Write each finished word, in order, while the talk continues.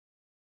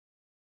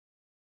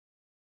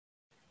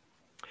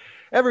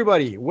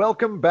Everybody,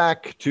 welcome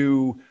back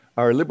to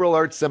our liberal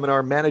arts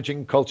seminar,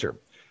 Managing Culture.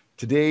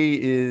 Today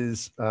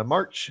is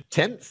March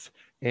 10th,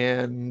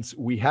 and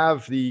we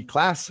have the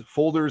class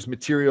folders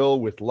material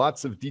with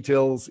lots of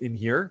details in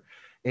here.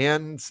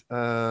 And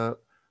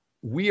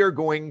we are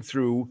going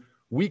through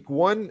week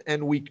 1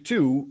 and week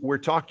 2. We're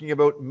talking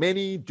about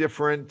many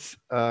different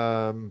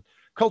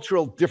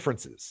cultural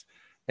differences.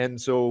 And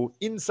so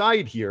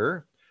inside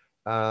here,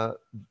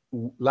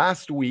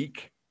 last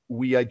week,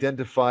 we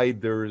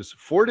identified there's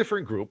 4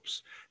 different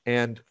groups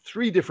and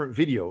 3 different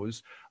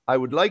videos. I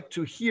would like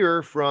to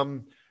hear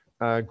from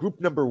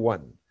group number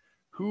 1.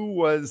 Who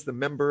was the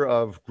member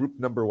of group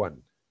number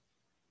 1?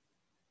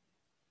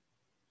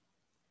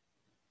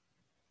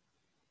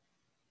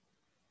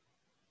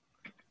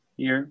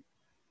 Here.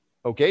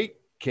 Okay,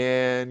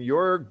 can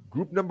your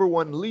group number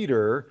 1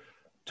 leader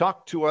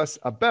talk to us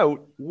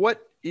about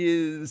what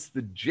is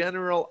the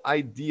general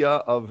idea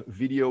of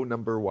video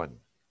number 1?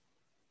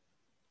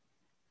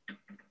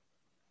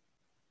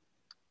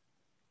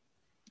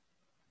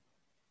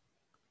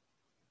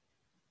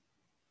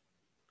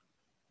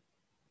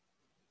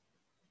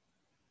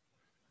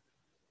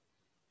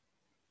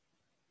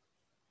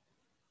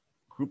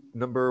 Group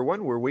number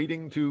 1, we're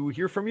waiting to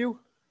hear from you.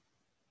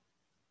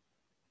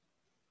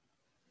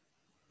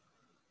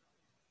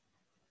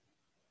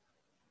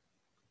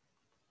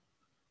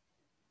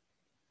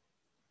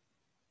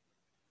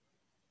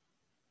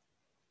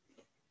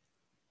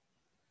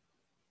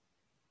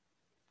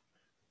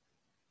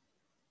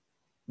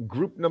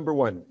 Group number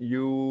 1,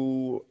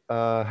 you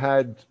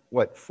had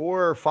what,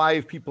 4 or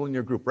 5 people in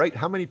your group, right?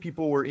 How many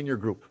people were in your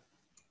group?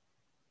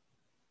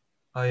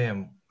 I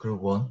am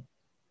group 1.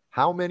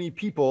 How many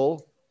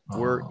people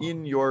were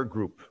in your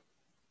group?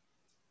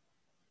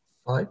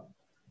 5.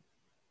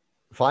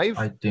 5?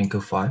 I think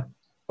 5.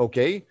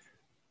 Okay.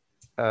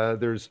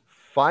 There's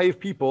 5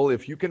 people.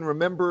 If you can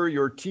remember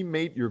your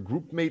teammate, your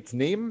group mate's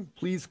name,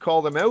 please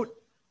call them out.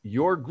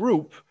 Your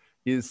group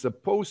is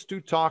supposed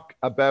to talk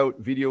about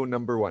video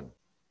number 1.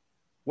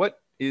 What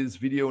is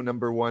video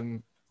number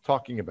 1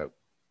 talking about?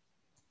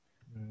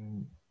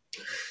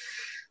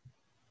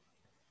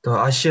 The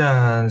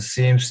ASEAN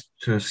seems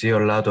to see a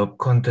lot of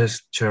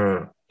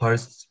contextual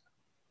parts,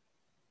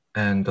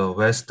 and the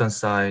Western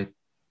side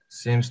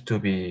seems to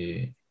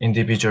be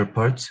individual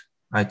parts,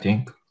 I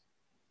think.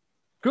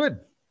 Good.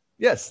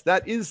 Yes,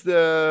 that is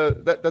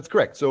that's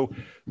correct. So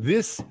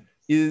this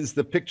is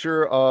the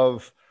picture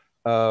of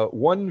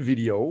one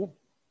video.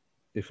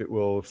 If it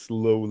will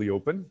slowly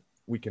open,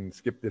 we can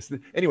skip this.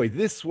 Anyway,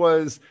 this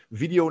was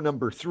video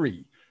number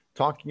 3,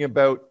 talking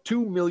about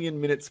 2 million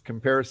minutes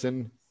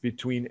comparison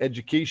between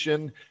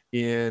education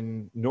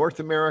in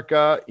North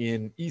America,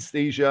 in East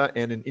Asia,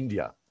 and in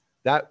India.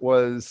 That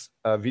was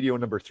video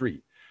number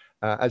 3.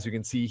 As you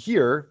can see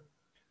here,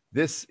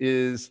 this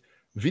is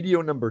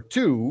video number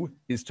 2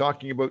 is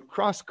talking about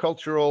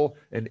cross-cultural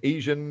and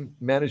Asian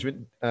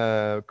management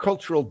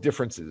cultural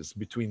differences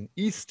between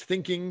East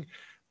thinking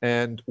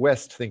and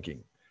West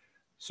thinking.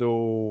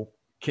 So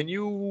can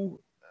you,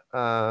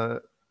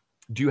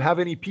 do you have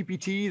any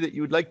PPT that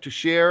you would like to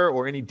share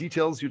or any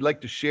details you'd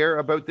like to share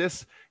about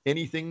this?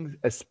 Anything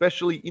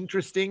especially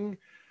interesting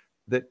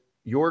that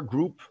your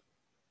group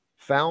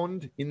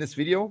found in this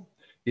video?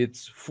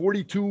 It's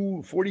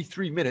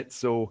 43 minutes,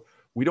 so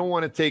we don't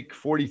want to take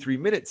 43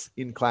 minutes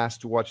in class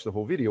to watch the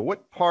whole video.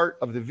 What part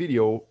of the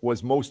video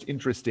was most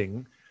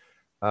interesting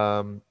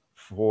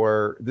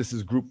this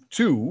is group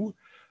 2,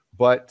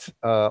 but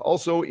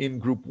also in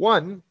group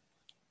 1,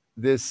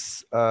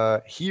 this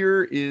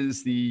here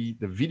is the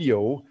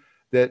video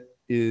that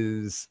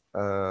is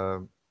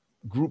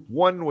group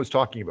 1 was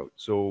talking about.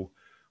 So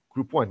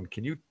group 1,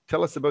 can you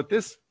tell us about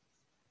this?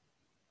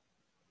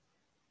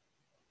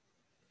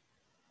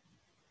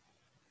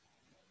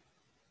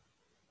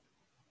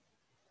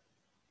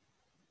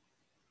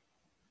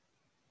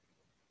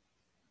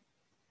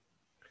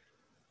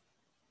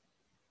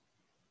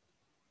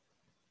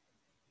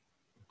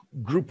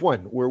 Group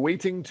 1, we're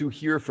waiting to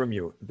hear from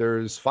you.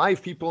 There's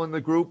 5 people in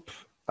the group.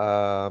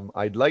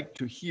 I'd like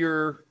to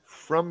hear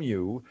from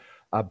you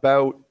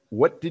about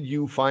what did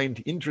you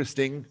find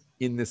interesting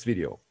in this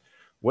video?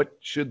 What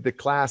should the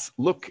class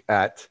look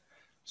at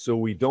so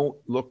we don't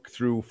look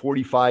through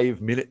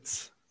 45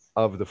 minutes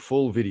of the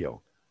full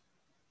video?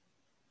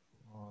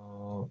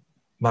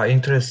 My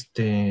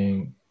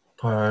interesting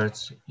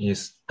part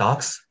is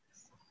ducks.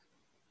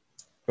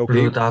 Okay.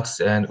 Blue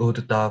ducks and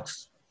wood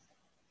ducks.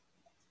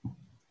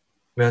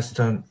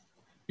 Western,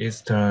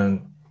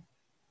 Eastern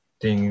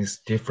things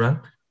different.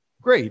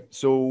 Great.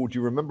 So do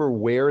you remember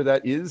where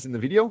that is in the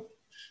video?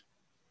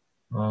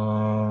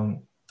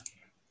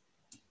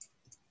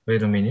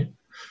 Wait a minute.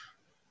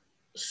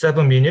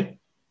 7 minutes.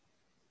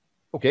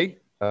 Okay.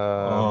 So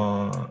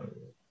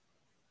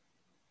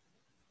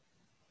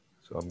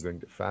I'm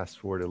going to fast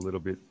forward a little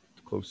bit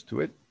close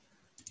to it.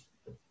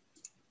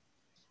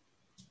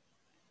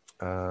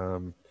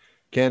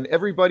 Can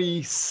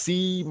everybody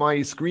see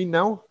my screen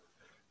now?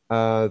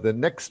 The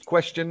next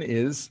question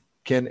is,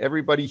 can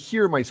everybody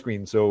hear my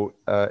screen? So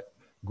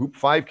group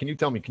 5, can you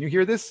tell me, can you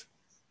hear this?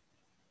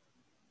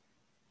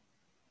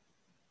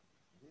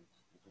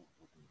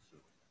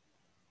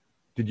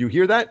 Did you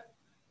hear that?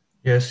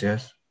 Yes,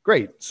 yes.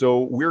 Great.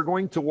 So we're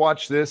going to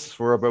watch this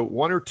for about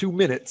 1 or 2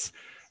 minutes.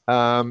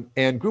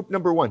 And group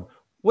number 1,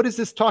 what is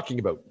this talking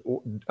about?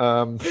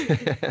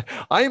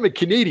 I am a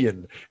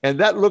Canadian, and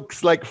that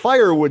looks like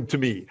firewood to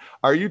me.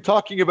 Are you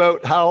talking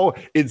about how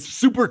it's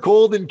super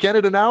cold in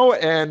Canada now,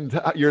 and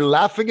you're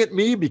laughing at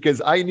me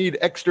because I need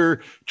extra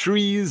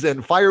trees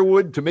and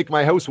firewood to make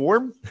my house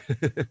warm?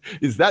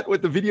 Is that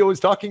what the video is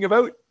talking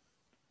about?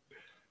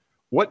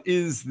 What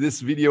is this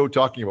video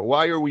talking about?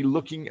 Why are we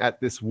looking at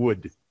this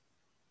wood?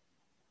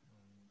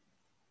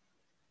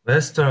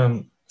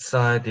 Western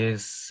side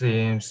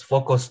seems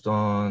focused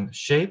on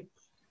shape,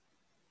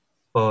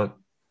 but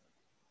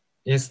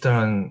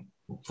Eastern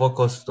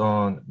focused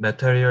on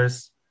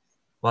materials,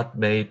 what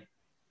made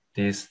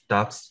these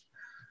ducks.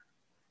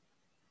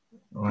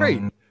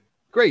 Great,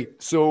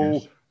 great.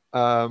 So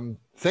Yes.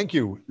 thank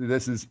you.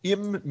 This is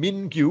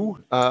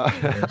Mgmt.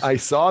 Yes. I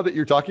saw that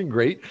you're talking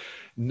great.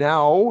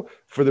 Now,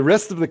 for the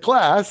rest of the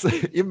class,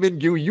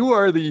 Mgmt, you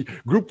are the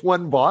group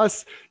 1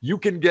 boss. You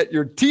can get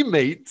your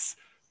teammates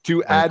to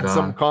My add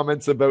some God.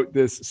 comments about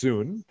this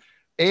soon.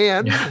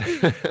 And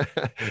Yeah.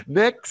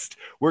 next,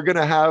 we're going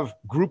to have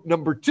group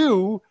number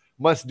 2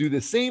 must do the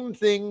same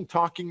thing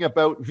talking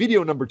about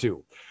video number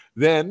 2.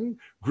 Then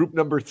group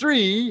number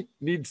 3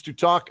 needs to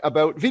talk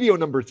about video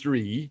number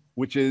 3,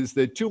 which is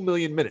the 2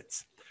 million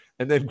minutes.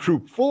 And then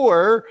group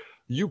 4,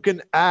 you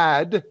can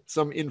add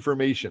some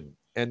information.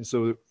 And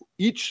so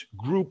each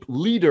group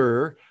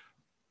leader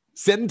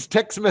send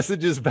text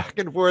messages back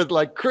and forth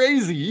like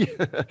crazy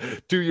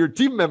to your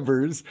team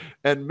members,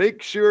 and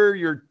make sure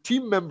your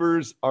team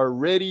members are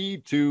ready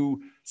to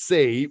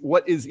say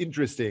what is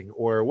interesting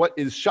or what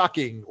is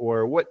shocking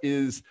or what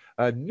is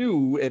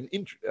new and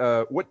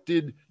what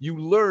did you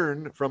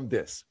learn from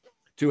this.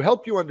 To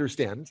help you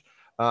understand,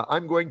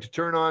 I'm going to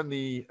turn on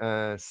the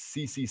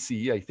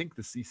CCC. I think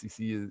the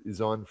CCC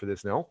is on for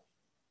this now.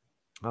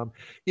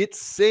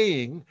 It's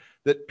saying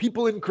that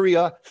people in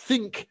Korea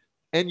think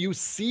and you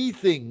see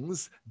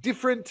things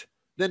different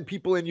than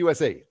people in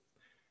USA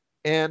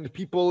and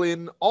people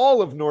in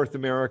all of North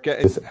America.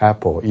 It's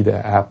Apple, either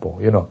Apple,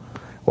 you know.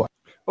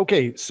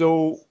 Okay,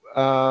 so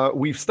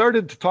we've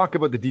started to talk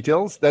about the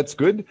details. That's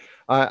good.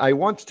 I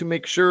want to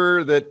make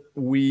sure that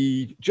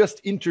we just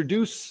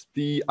introduce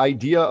the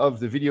idea of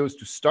the videos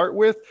to start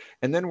with,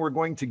 and then we're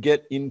going to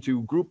get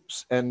into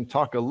groups and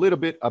talk a little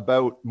bit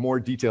about more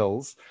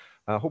details.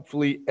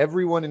 Hopefully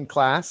everyone in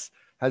class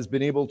has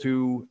been able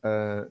to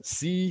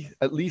see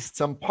at least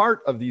some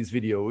part of these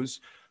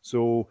videos.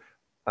 So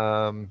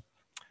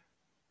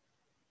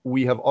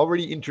we have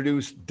already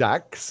introduced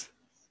DAX.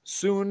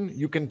 Soon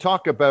you can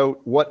talk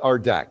about what are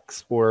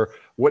DAX, or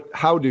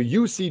how do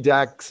you see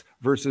DAX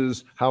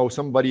versus how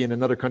somebody in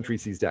another country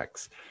sees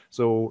DAX.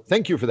 So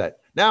thank you for that.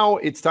 Now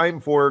it's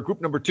time for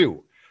group number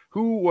 2.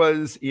 Who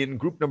was in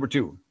group number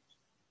 2?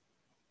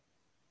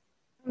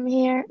 I'm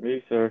here.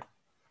 Me, sir.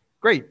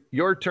 Great.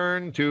 Your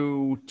turn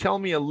to tell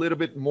me a little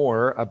bit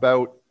more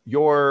about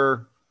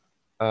your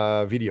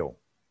video.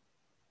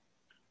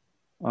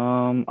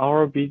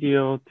 Our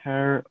video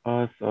tells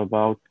us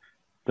about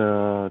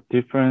the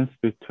difference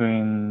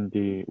between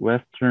the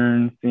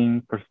Western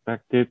seeing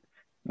perspective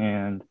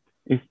and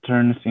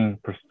Eastern seeing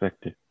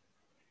perspective.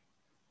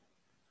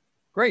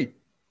 Great.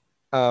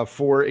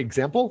 For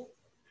example,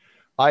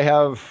 I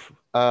have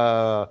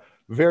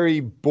very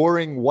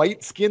boring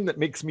white skin that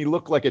makes me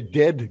look like a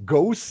dead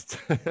ghost.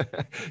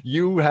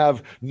 You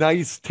have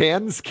nice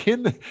tan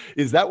skin.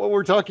 Is that what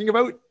we're talking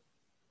about?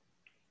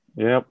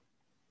 Yep.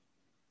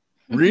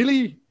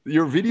 Really?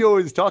 Your video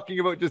is talking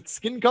about just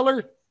skin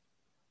color?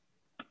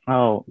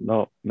 Oh,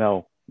 no,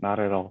 not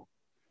at all.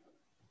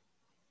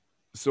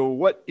 So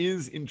what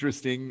is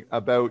interesting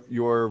about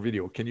your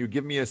video? Can you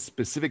give me a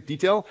specific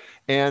detail?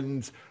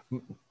 And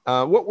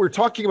what we're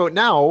talking about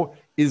now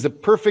is a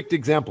perfect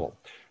example.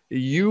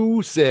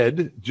 You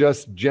said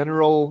just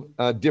general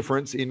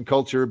difference in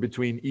culture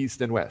between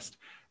East and West.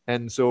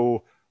 And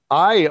so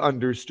I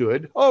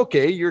understood,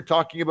 okay, you're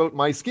talking about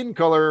my skin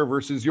color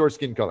versus your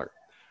skin color.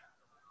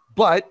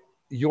 But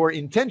your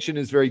intention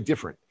is very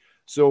different.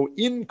 So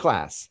in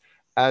class,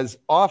 as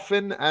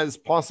often as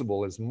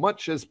possible, as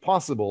much as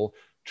possible,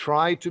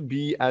 try to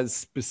be as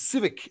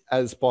specific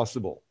as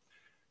possible.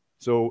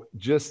 So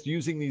just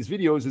using these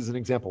videos as an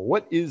example,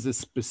 what is a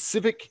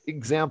specific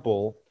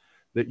example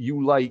that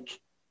you like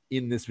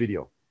in this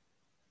video?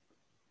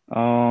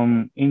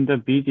 In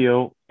the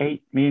video,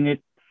 8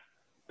 minutes,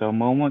 the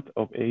moment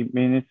of 8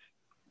 minutes,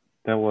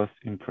 that was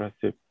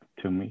impressive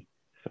to me.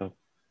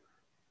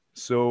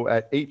 So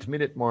at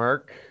 8-minute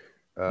mark,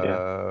 yeah.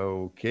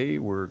 Okay,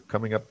 we're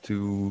coming up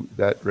to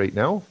that right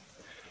now.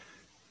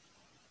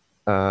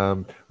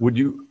 Would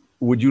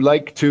you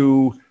like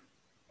to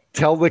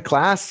tell the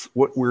class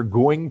what we're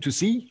going to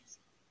see?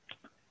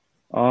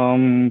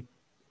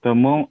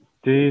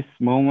 This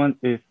moment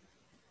is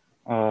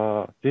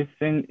this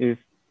scene is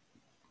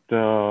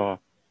the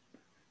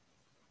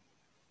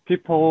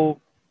people,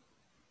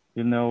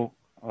 you know,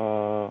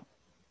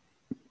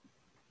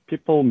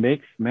 people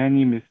makes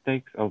many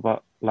mistakes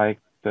about like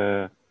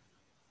the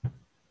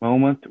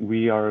moment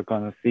we are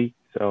gonna see.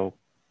 So,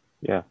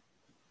 yeah.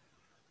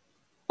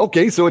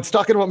 Okay, so it's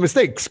talking about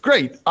mistakes.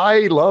 Great.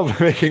 I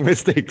love making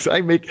mistakes. I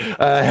make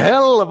a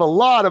hell of a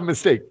lot of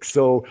mistakes.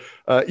 So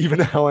even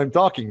now I'm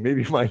talking,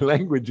 maybe my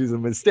language is a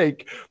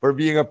mistake for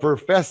being a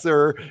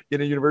professor in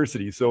a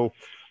university. So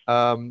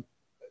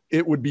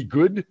it would be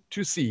good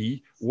to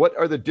see what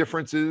are the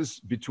differences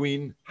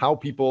between how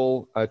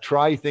people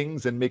try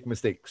things and make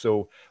mistakes.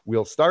 So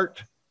we'll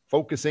start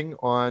focusing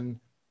on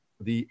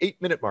the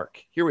 8-minute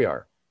mark. Here we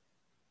are.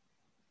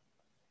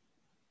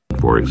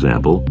 For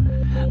example,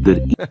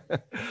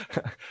 that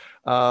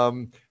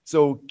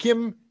so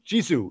Kim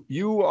Jisoo,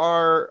 you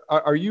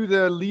are you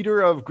the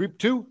leader of group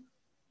 2?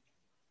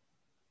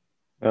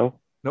 No.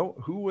 No,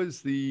 who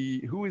is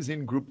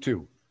in group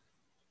 2?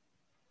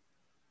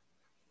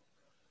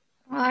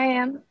 I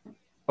am.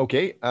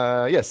 Okay,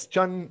 yes,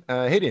 Chun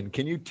Hayden,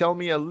 can you tell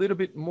me a little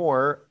bit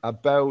more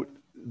about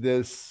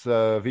this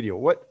video?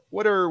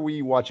 What are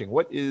we watching?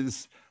 What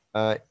is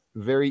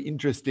very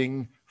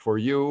interesting for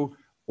you,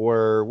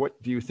 or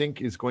what do you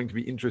think is going to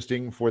be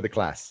interesting for the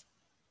class?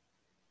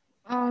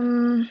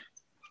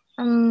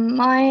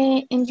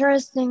 My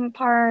interesting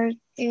part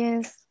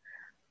is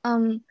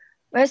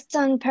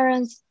Western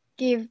parents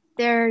give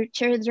their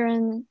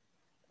children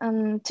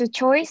to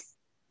choice.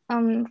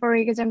 For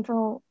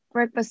example,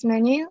 breakfast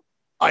menu.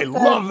 I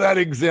love that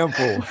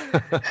example.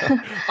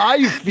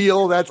 I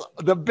feel that's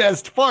the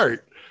best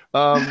part.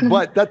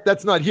 But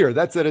that's not here.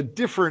 That's at a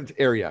different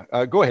area.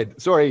 Go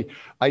ahead. Sorry,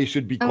 I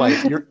should be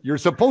quiet. You're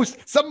supposed,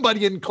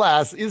 somebody in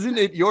class, isn't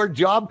it your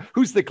job?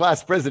 Who's the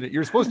class president?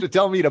 You're supposed to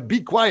tell me to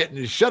be quiet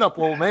and shut up,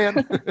 old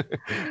man.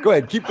 Go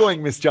ahead. Keep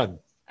going, Miss Chun.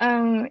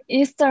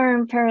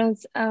 Eastern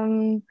parents,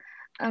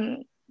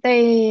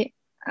 they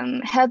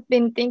had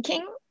been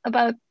thinking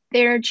about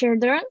their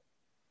children,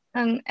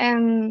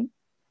 and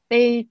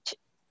they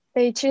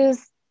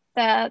choose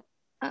that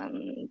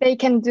they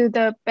can do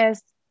the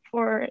best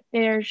for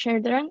their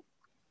children.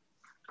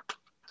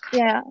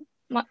 Yeah.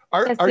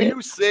 Are you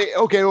saying,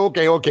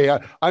 okay.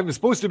 I'm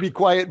supposed to be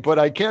quiet, but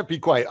I can't be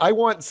quiet. I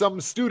want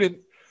some student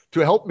to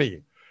help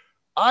me.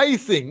 I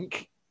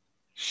think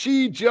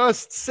she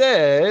just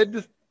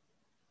said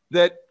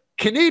that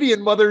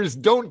Canadian mothers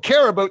don't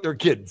care about their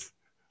kids.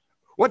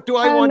 What do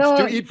I want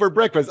to eat for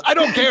breakfast? I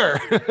don't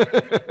care.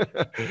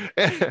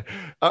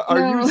 Are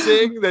you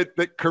saying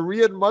that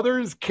Korean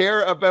mothers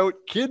care about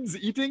kids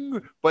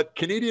eating, but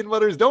Canadian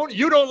mothers don't?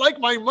 You don't like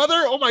my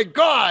mother? Oh my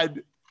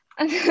God.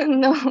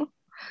 No.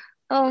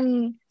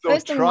 So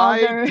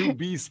try to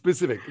be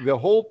specific. The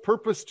whole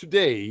purpose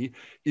today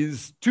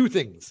is two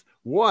things.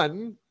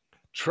 One,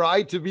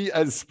 try to be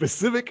as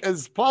specific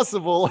as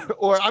possible,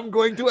 or I'm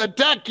going to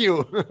attack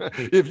you.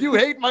 If you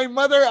hate my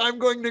mother, I'm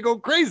going to go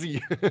crazy.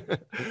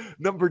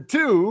 Number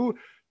two,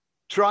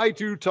 try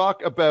to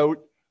talk about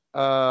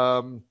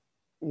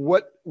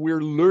what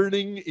we're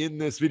learning in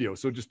this video.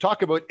 So just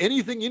talk about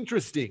anything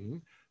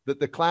interesting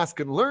that the class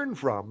can learn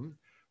from.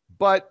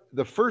 But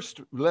the first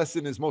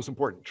lesson is most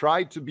important.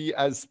 Try to be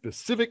as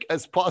specific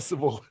as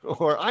possible,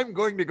 or I'm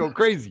going to go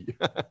crazy.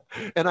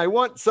 And I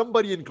want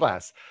somebody in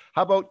class.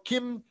 How about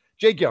Kim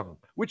Jae-kyung?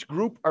 Which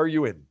group are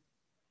you in?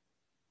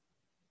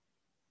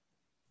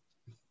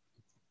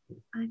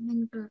 I'm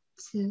in group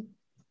 2.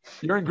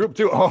 You're in group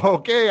 2. Oh,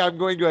 okay, I'm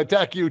going to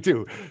attack you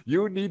too.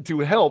 You need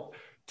to help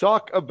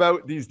talk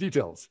about these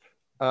details.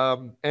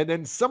 And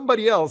then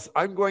somebody else,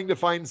 I'm going to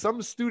find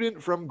some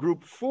student from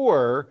group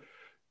 4.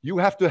 You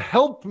have to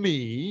help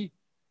me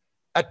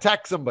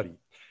attack somebody.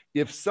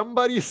 If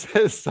somebody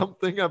says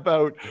something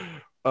about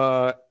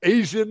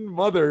Asian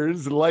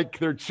mothers like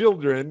their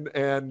children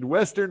and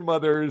Western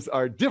mothers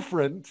are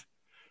different,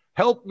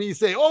 help me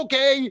say,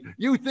 okay,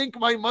 you think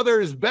my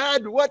mother is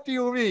bad? What do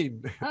you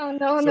mean? Oh,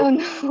 no.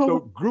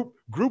 So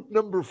group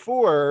number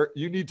 4,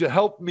 you need to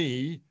help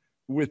me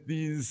with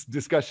these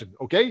discussion.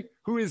 Okay.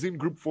 Who is in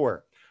group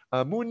 4?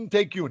 Moon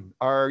Tae-kyun,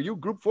 are you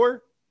group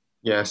 4?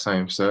 Yes, I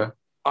am, sir.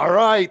 All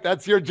right,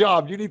 that's your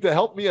job. You need to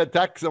help me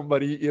attack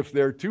somebody if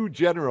they're too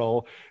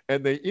general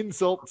and they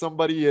insult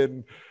somebody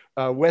in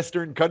a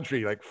Western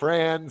country like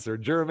France or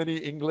Germany,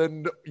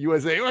 England,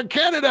 USA, or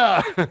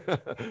Canada.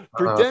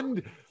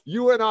 Pretend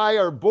you and I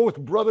are both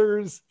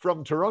brothers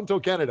from Toronto,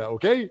 Canada,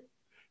 okay?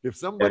 If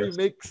somebody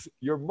makes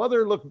your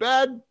mother look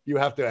bad, you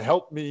have to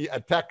help me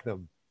attack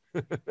them.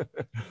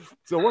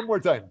 So one more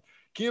time.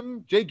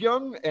 Kim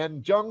Jae-kyung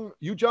and Jung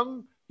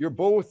Yoo-jung, you're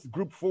both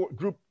group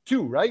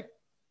 2, right?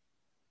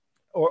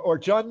 Or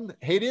Chun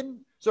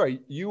Hayden,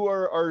 sorry, you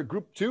are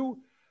group 2.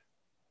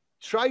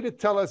 Try to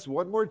tell us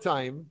one more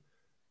time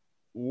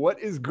what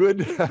is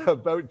good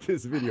about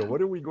this video.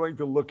 What are we going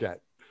to look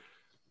at?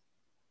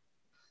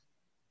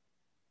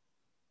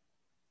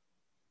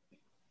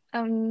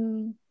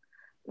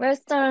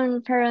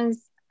 Western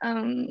parents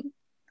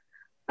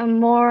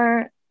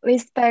more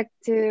respect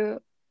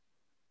to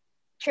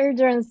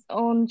children's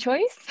own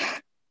choice.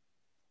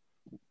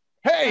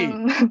 Hey,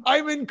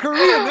 I'm in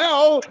Korea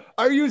now.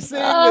 Are you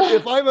saying that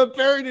if I'm a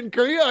parent in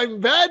Korea, I'm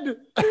bad?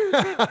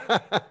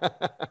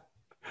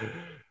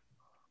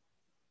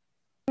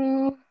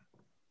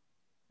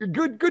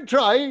 Good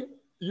try.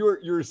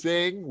 You're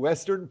saying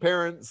Western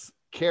parents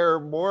care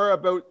more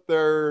about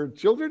their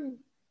children?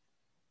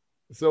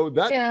 So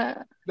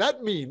Yeah.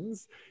 that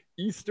means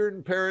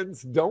Eastern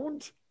parents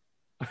don't?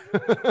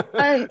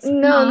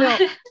 No.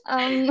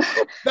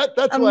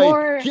 That's I'm why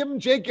more. Kim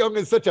Jae-kyung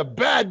is such a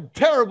bad,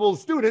 terrible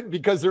student,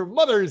 because her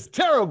mother is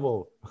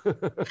terrible.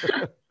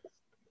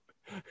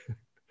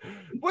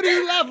 What are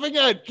you laughing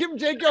at? Kim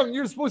Jae-kyung,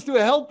 you're supposed to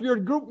help your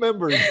group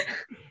members.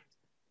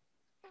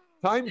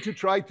 Time to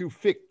try to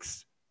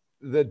fix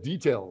the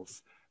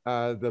details.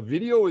 The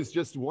video is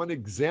just one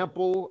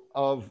example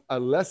of a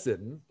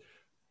lesson,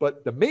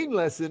 but the main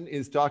lesson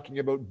is talking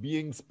about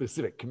being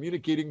specific,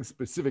 communicating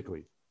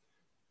specifically.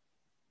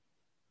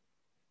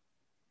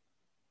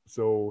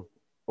 So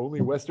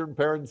only Western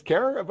parents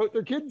care about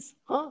their kids,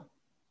 huh?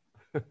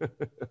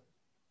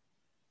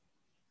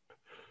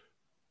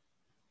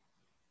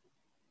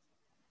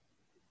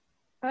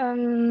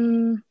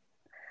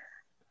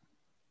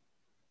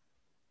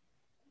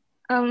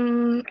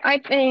 I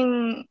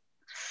think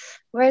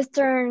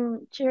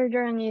Western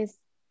children is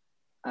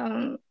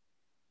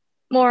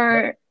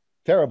more.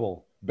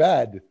 Terrible,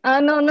 bad,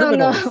 No.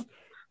 criminals,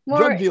 More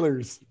drug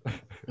dealers.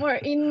 more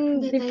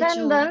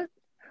independent.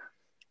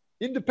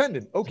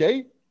 Independent,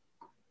 okay.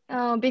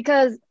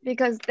 Because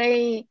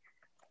they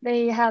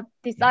have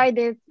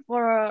decided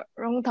for a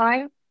long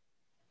time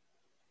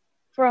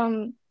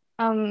from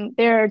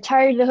their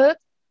childhood.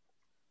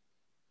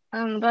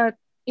 But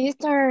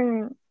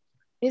Eastern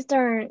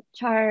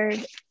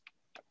child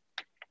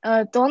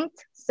don't,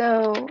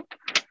 so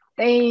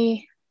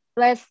they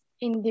less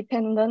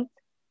independent.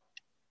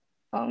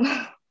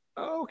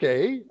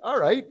 Okay, all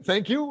right,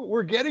 thank you.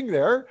 We're getting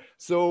there.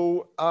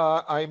 So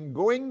I'm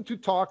going to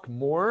talk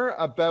more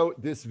about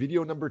this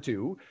video number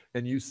 2.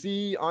 And you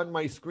see on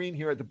my screen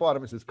here at the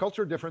bottom, it says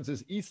Culture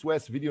Differences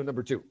East-West video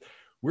number 2.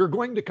 We're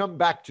going to come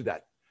back to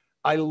that.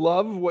 I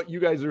love what you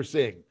guys are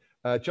saying.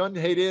 Chun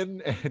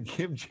Hae-in and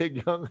Kim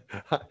Jae-kyung,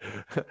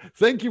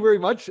 thank you very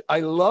much.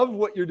 I love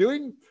what you're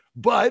doing.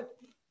 But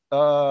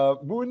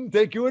Moon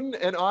Tae-kyun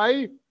and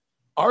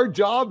our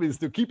job is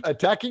to keep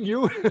attacking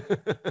you.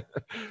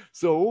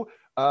 So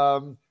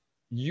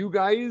you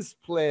guys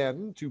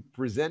plan to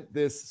present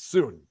this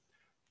soon.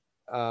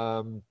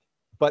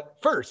 But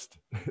first,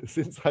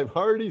 since I've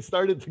already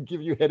started to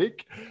give you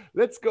headache,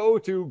 let's go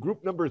to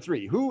group number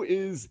 3. Who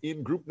is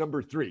in group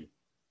number 3?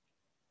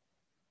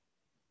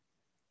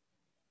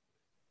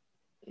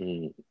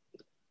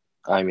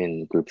 I'm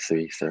in group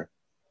 3, sir.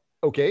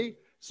 Okay,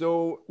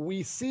 so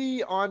we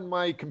see on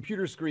my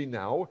computer screen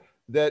now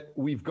that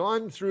we've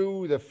gone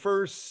through the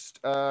first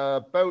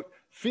about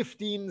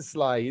 15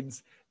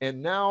 slides,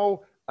 and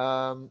now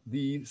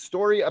the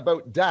story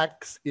about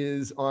DAX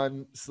is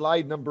on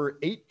slide number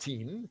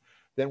 18.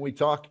 Then we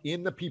talk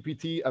in the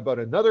PPT about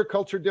another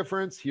culture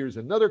difference. Here's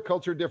another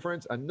culture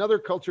difference, another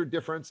culture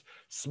difference,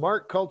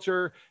 smart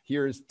culture.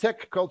 Here's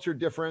tech culture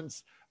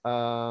difference.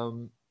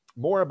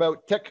 More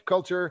about tech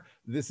culture.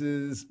 This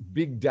is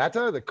big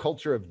data, the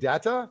culture of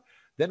data.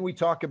 Then we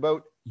talk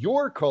about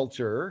your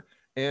culture,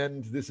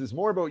 and this is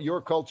more about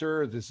your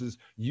culture. This is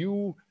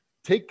you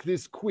take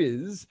this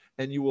quiz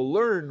and you will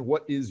learn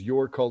what is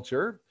your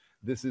culture.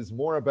 This is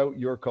more about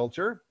your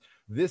culture.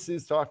 This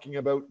is talking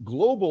about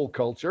global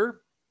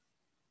culture.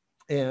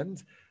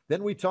 And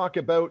then we talk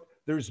about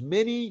there's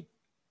many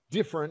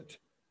different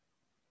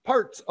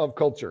parts of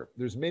culture.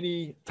 There's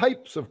many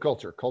types of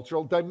culture,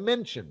 cultural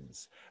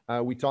dimensions.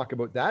 We talk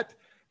about that.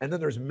 And then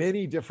there's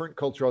many different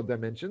cultural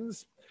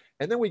dimensions.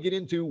 And then we get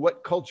into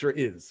what culture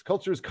is.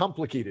 Culture is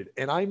complicated.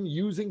 And I'm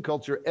using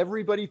culture.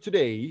 Everybody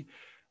today,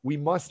 we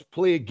must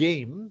play a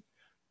game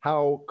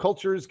how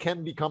cultures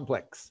can be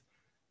complex.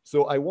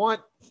 So I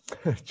want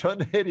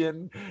Chun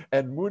Hae-in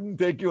and Moon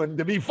Tae-kyun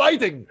to be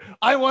fighting.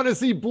 I want to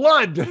see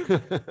blood.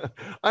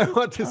 I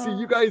want to see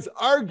you guys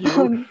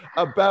argue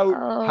about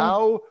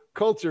how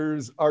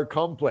cultures are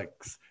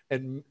complex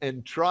and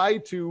try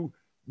to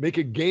make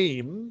a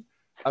game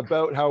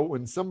about how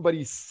when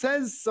somebody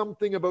says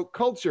something about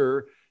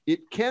culture,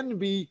 it can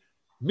be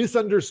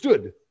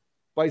misunderstood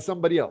by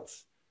somebody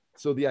else.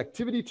 So the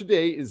activity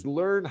today is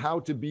learn how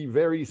to be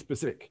very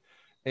specific.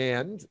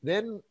 And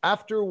then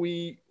after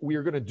we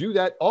are going to do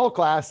that all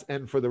class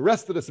and for the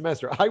rest of the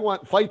semester, I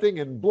want fighting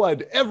and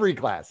blood every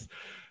class.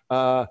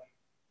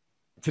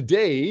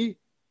 Today,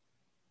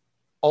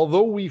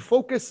 although we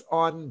focus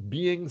on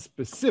being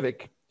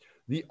specific,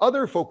 the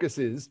other focus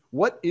is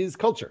what is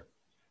culture?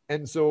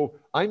 And so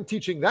I'm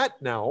teaching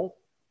that now.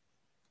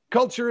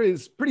 Culture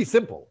is pretty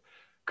simple.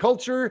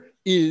 Culture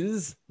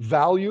is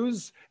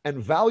values, and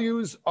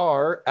values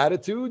are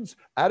attitudes.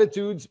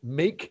 Attitudes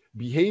make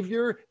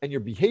behavior, and your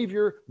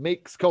behavior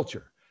makes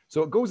culture.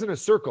 So it goes in a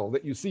circle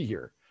that you see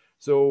here.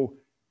 So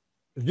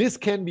this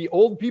can be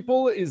old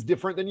people is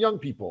different than young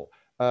people.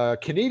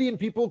 Canadian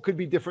people could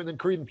be different than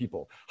Korean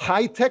people.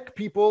 High-tech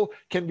people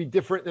can be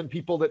different than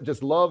people that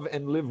just love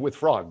and live with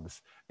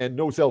frogs and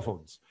no cell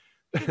phones.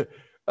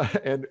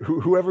 and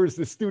whoever's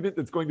the student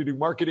that's going to do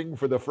marketing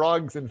for the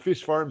frogs and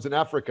fish farms in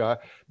Africa,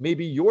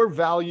 maybe your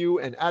value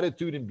and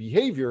attitude and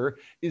behavior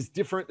is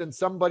different than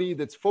somebody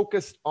that's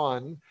focused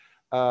on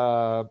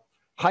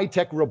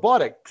high-tech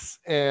robotics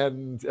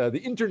and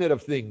the Internet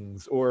of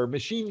Things or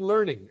machine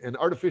learning and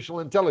artificial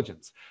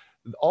intelligence.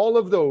 All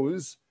of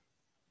those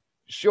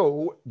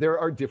show there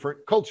are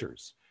different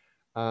cultures.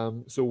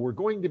 So we're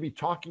going to be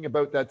talking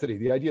about that today.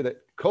 The idea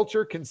that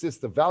culture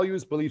consists of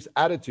values, beliefs,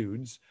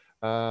 attitudes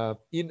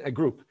in a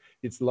group.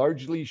 It's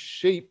largely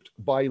shaped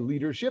by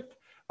leadership.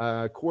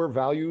 Core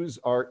values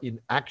are in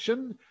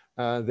action.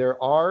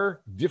 There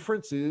are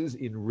differences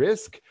in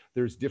risk.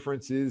 There's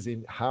differences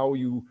in how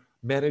you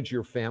manage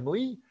your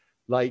family,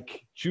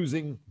 like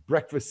choosing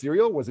breakfast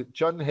cereal. Was it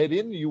Chun head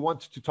in? You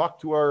want to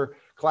talk to our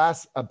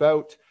class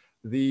about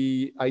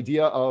the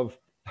idea of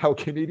how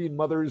Canadian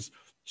mothers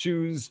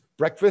choose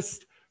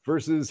breakfast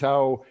versus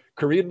how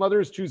Korean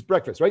mothers choose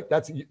breakfast, right?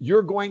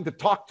 You're going to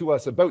talk to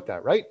us about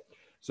that, right?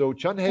 So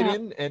Chun head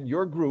in and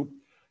your group,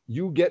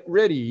 you get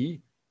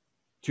ready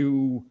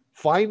to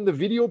find the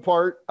video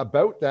part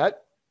about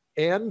that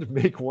and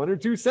make 1 or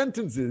 2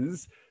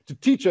 sentences to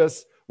teach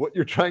us what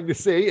you're trying to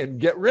say, and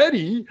get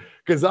ready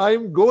because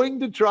I'm going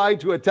to try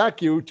to attack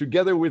you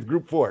together with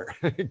group 4.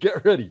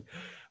 Get ready.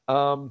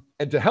 And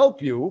to help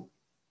you,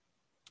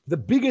 the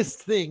biggest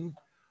thing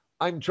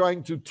I'm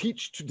trying to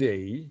teach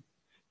today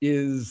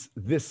is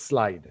this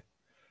slide.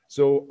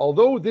 So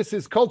although this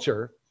is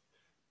culture,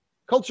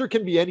 culture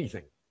can be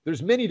anything.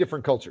 There's many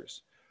different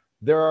cultures.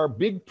 There are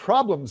big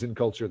problems in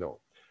culture though.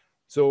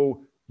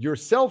 So your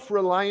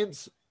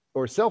self-reliance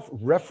or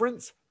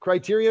self-reference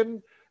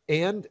criterion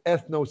and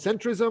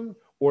ethnocentrism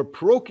or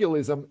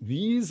parochialism,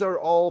 these are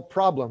all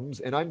problems,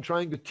 and I'm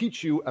trying to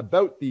teach you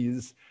about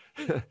these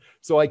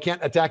so I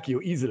can't attack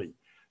you easily,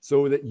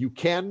 so that you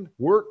can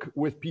work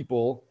with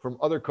people from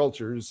other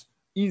cultures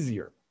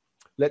easier.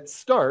 Let's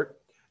start,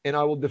 and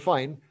I will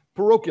define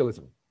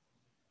parochialism.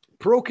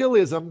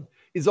 Parochialism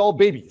is all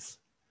babies.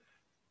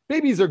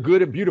 Babies are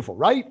good and beautiful,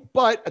 right?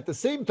 But at the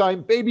same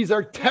time, babies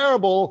are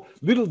terrible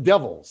little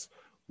devils.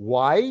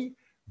 Why?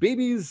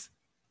 Babies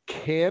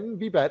can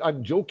be bad.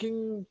 I'm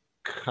joking,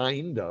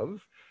 kind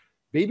of.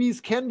 Babies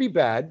can be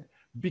bad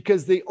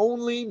because they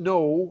only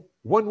know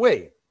one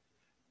way.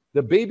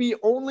 The baby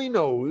only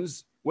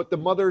knows what the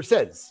mother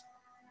says.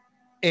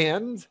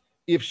 And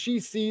if she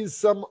sees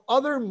some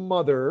other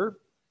mother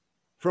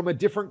from a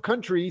different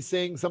country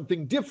saying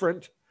something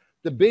different,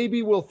 the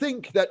baby will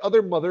think that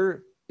other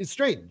mother is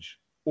strange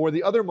or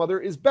the other mother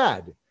is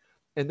bad.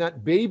 And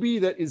that baby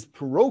that is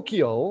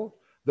parochial,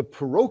 the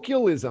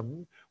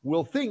parochialism,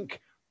 will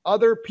think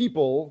other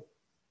people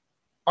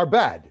are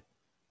bad.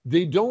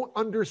 They don't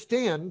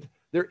understand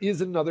there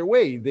is another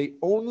way. They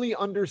only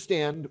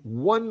understand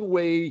one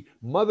way.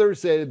 Mother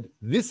said,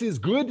 this is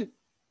good,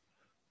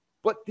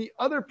 but the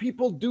other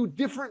people do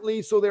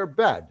differently, so they're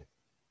bad.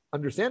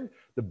 Understand?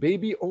 The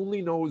baby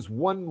only knows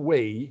one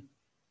way,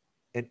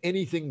 and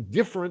anything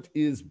different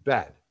is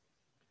bad.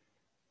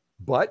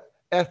 But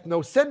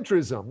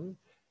ethnocentrism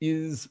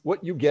is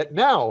what you get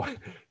now.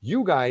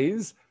 You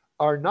guys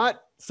are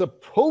not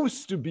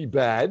supposed to be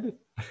bad,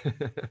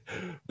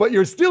 but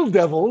you're still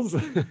devils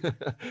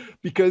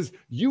because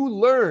you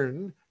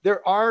learn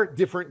there are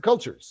different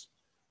cultures.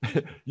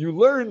 You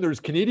learn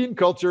there's Canadian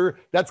culture,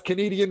 that's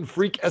Canadian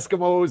freak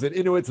Eskimos and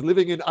Inuits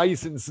living in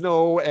ice and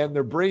snow, and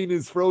their brain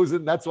is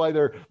frozen. That's why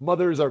their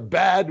mothers are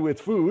bad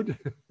with food.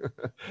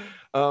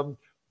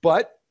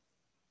 But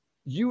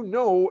you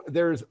know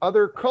there's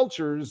other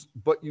cultures,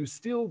 but you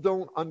still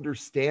don't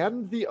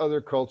understand the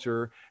other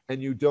culture,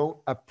 and you don't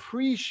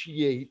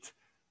appreciate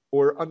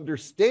or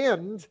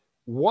understand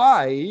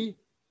why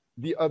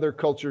the other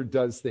culture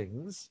does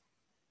things.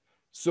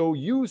 So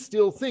you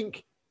still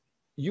think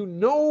you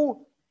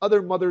know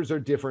other mothers are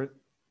different,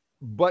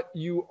 but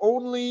you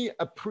only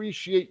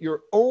appreciate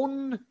your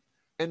own,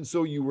 and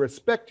so you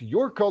respect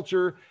your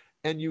culture,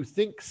 and you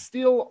think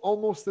still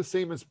almost the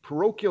same as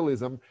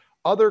parochialism.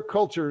 Other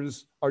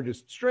cultures are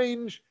just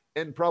strange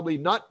and probably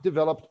not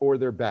developed, or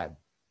they're bad.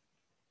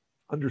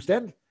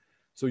 Understand?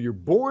 So you're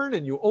born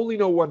and you only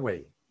know one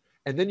way.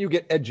 And then you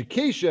get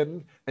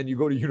education and you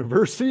go to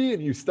university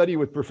and you study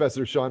with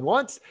Professor Sean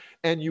Watts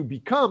and you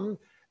become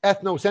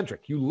ethnocentric.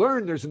 You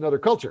learn there's another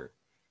culture,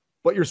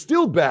 but you're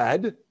still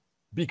bad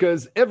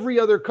because every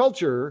other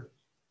culture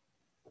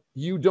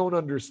you don't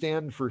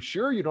understand for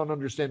sure. You don't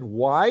understand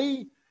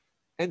why.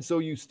 And so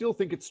you still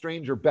think it's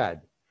strange or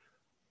bad.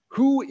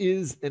 Who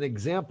is an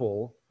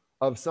example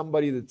of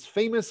somebody that's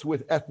famous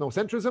with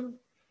ethnocentrism?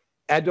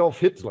 Adolf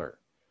Hitler.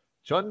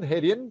 Chun,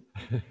 head in.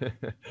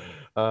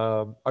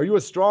 Are you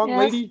a strong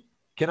lady?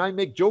 Can I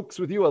make jokes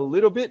with you a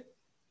little bit?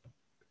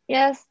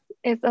 Yes,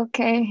 it's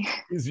okay.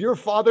 Is your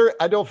father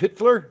Adolf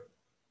Hitler?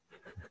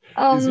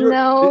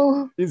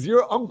 No. Is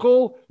your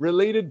uncle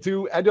related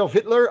to Adolf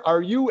Hitler?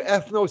 Are you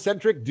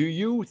ethnocentric? Do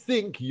you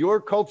think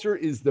your culture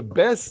is the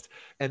best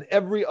and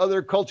every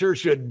other culture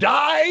should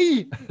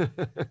die?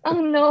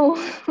 Oh,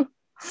 no.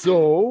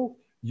 So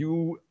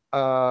you,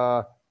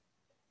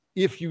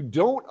 if you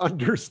don't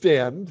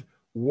understand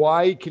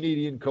why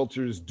Canadian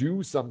cultures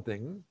do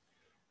something,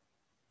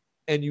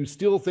 and you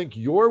still think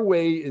your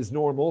way is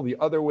normal, the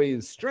other way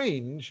is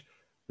strange,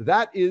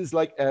 that is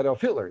like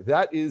Adolf Hitler.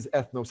 That is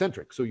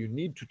ethnocentric. So you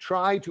need to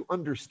try to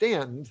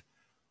understand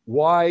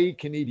why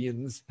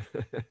Canadians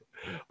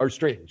are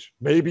strange.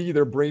 Maybe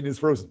their brain is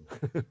frozen,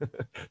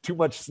 too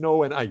much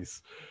snow and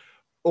ice.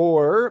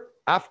 Or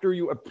after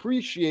you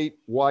appreciate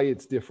why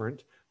it's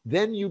different,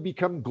 then you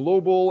become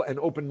global and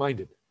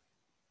open-minded.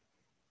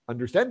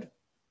 Understand?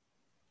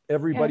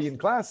 Everybody Yes. in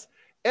class?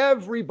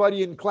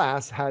 Everybody in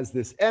class has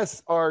this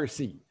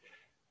SRC.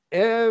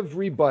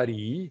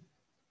 Everybody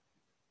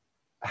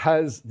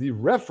has the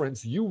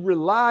reference. You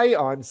rely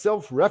on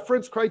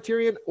self-reference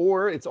criterion,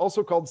 or it's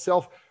also called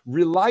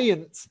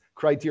self-reliance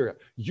criteria.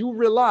 You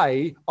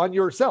rely on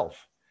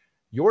yourself,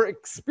 your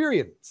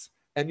experience,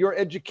 and your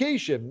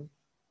education.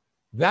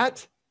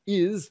 That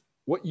is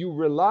what you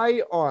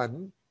rely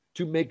on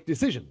to make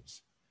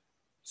decisions.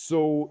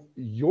 So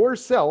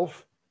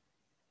yourself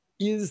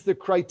is the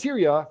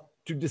criteria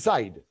to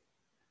decide.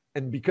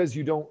 And because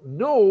you don't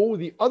know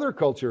the other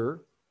culture,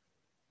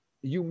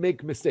 you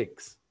make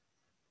mistakes.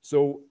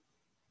 So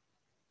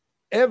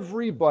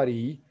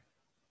everybody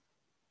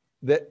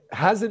that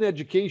has an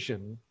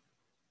education,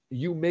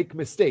 you make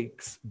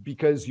mistakes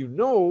because you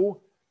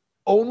know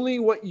only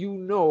what you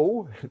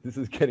know. This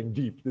is getting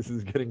deep. This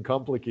is getting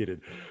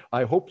complicated.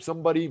 I hope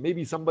somebody,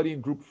 maybe somebody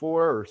in group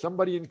 4 or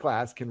somebody in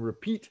class can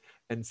repeat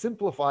and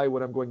simplify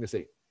what I'm going to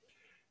say.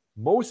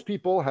 Most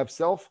people have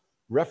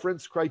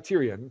self-reference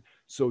criterion.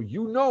 So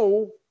you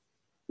know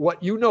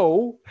what you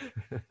know,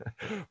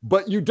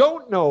 but you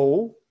don't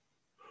know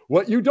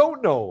what you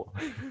don't know.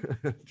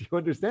 Do you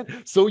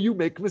understand? So you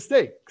make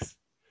mistakes.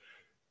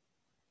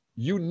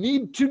 You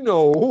need to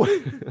know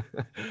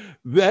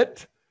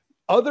that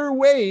other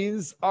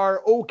ways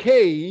are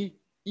okay,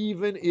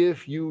 even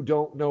if you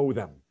don't know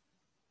them.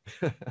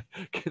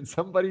 Can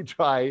somebody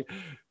try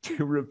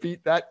to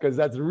repeat that? Because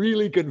that's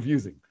really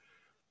confusing.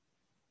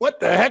 What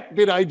the heck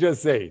did I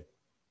just say?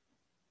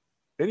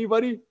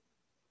 Anybody?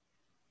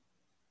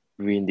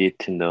 We need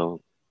to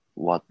know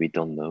what we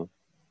don't know.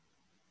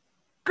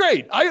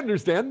 Great, I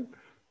understand.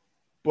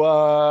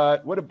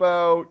 But what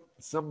about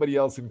somebody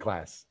else in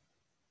class?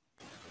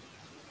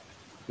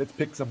 Let's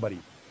pick somebody.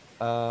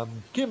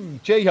 Kim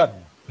Chae-hyun.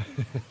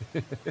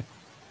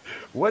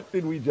 What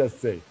did we just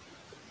say?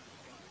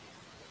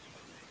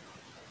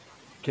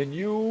 Can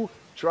you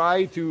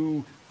try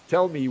to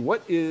tell me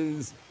what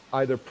is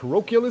either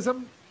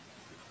parochialism,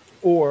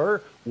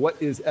 or what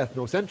is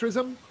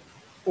ethnocentrism,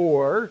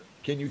 or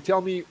can you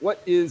tell me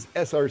what is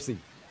SRC?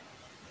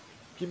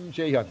 Kim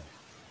Chae-hyun.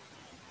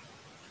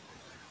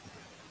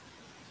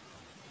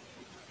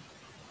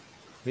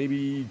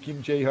 Maybe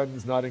Kim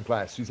Chae-hyun's not in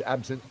class. She's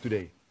absent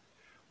today.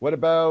 What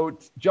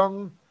about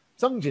Jung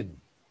Sungjin?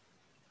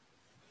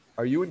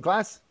 Are you in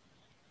class?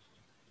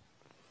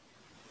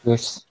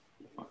 Yes.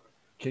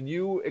 Can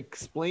you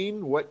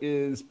explain what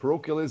is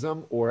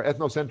parochialism or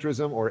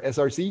ethnocentrism or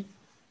SRC?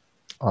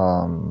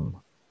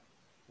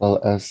 Well,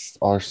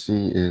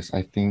 SRC is,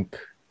 I think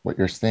what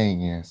you're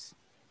saying is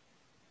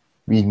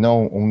we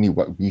know only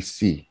what we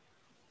see.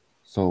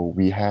 So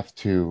we have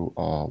to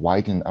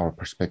widen our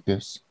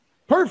perspectives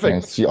and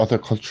Perfect. see other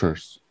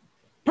cultures.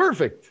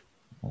 Perfect.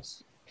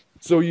 Yes.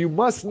 So you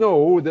must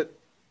know that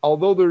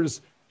although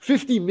there's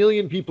 50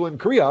 million people in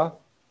Korea,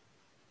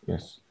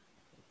 Yes.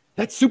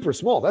 that's super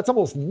small. That's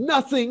almost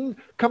nothing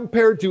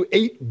compared to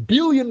 8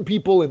 billion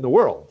people in the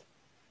world.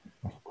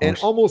 Of And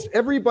course. almost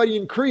everybody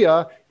in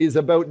Korea is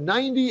about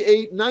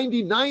 98,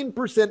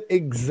 99%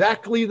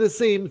 exactly the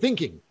same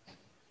thinking.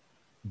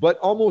 But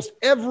almost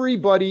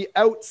everybody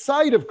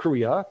outside of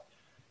Korea,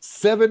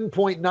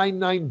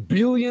 7.99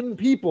 billion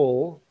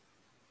people,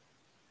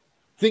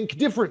 think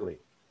differently.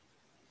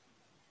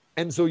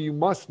 And so you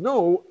must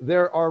know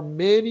there are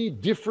many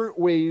different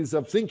ways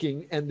of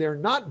thinking, and they're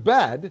not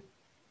bad.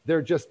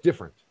 They're just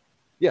different.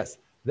 Yes,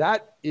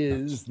 that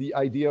is the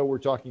idea we're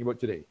talking about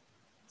today.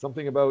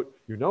 Something about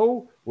you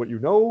know what you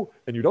know,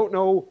 and you don't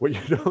know what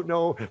you don't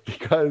know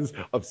because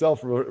of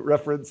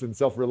self-reference and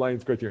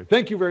self-reliance criterion.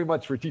 Thank you very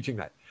much for teaching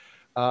that.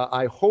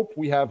 I hope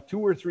we have 2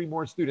 or 3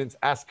 more students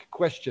ask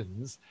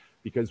questions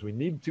because we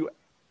need to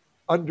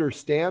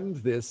understand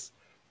this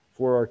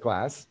for our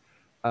class.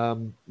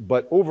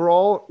 But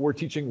overall, we're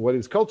teaching what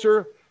is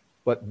culture,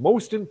 but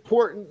most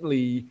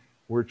importantly,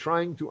 we're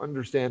trying to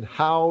understand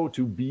how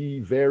to be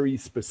very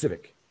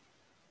specific.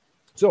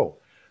 So,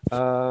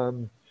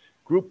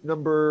 group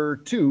number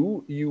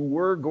 2, you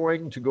were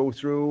going to go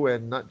through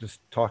and not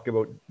just talk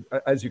about,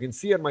 as you can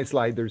see on my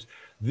slide,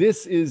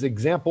 this is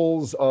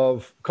examples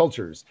of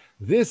cultures.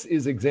 This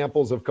is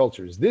examples of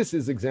cultures. This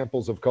is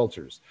examples of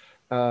cultures.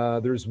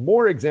 There's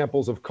more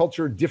examples of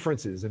culture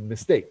differences and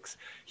mistakes.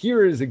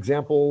 Here is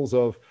examples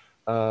of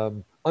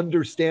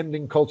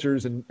understanding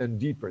cultures and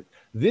deeper.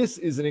 This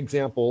is an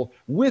example.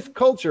 With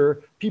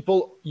culture,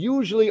 people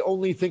usually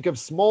only think of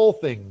small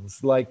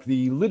things like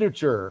the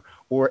literature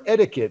or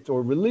etiquette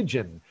or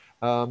religion,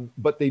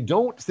 but they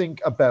don't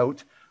think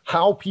about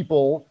how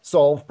people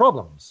solve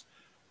problems.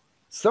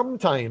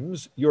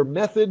 sometimes your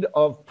method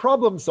of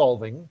problem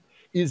solving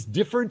is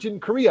different in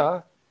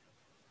Korea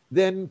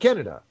than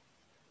Canada.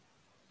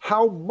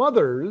 How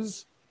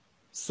mothers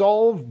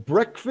solve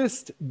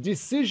breakfast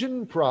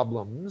decision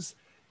problems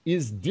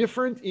is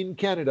different in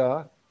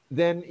Canada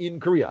than in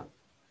Korea.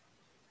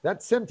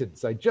 That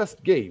sentence I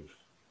just gave,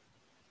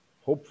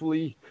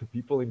 hopefully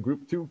people in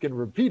group 2 can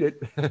repeat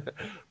it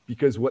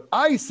because what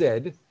I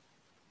said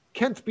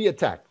can't be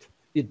attacked.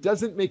 It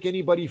doesn't make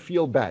anybody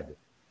feel bad.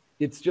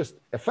 It's just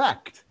a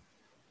fact.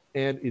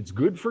 And it's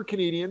good for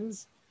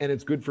Canadians and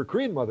it's good for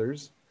Korean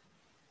mothers.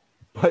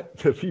 But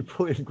the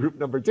people in group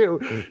number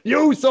 2,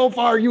 you so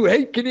far, you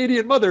hate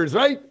Canadian mothers,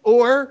 right?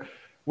 Or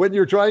when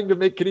you're trying to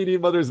make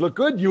Canadian mothers look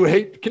good, you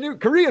hate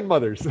Korean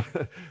mothers.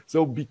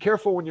 So be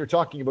careful when you're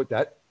talking about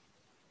that.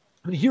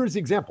 And here's the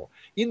example.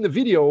 In the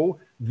video,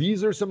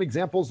 these are some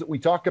examples that we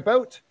talk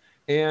about.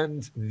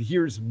 And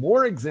here's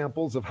more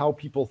examples of how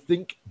people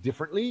think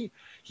differently.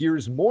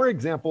 Here's more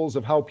examples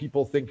of how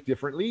people think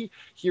differently.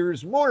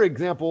 Here's more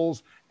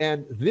examples.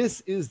 And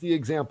this is the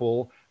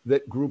example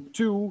that group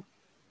 2,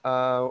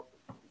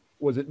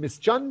 was it Miss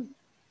Chun?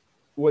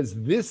 Was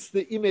this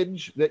the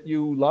image that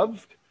you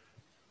loved?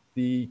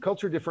 The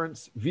culture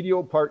difference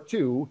video part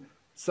 2.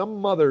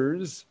 Some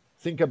mothers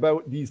think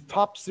about these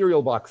top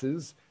cereal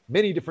boxes,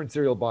 many different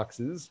cereal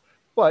boxes,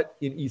 but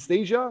in East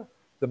Asia,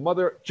 the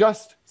mother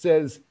just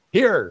says,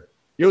 here,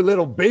 you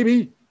little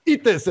baby,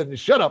 eat this and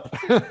shut up.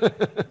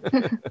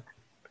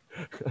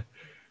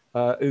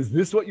 Is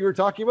this what you were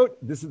talking about?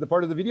 This is the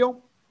part of the video?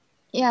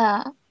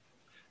 Yeah.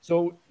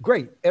 So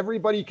great,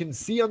 everybody can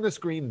see on the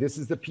screen, this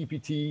is the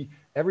PPT.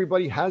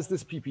 Everybody has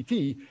this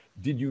PPT.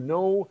 Did you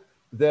know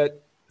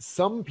that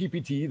some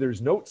PPT,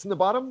 there's notes in the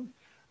bottom?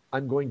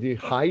 I'm going to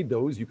hide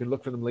those, you can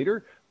look for them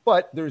later,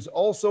 but there's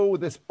also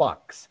this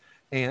box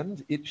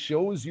and it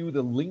shows you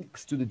the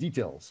links to the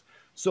details.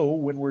 So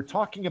when we're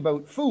talking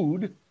about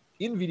food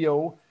in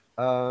video,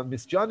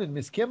 Miss Jun and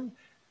Miss Kim,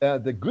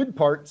 the good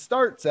part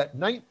starts at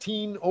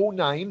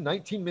 19:09,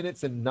 19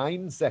 minutes and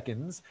 9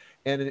 seconds,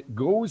 and it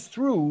goes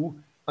through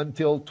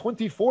until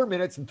 24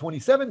 minutes and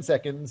 27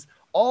 seconds,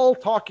 all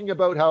talking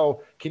about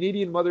how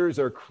Canadian mothers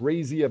are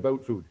crazy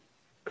about food.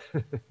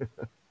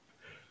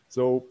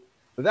 So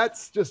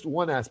that's just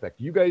one aspect.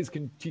 You guys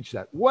can teach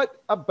that.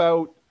 What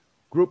about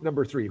group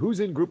number 3? Who's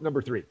in group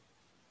number 3?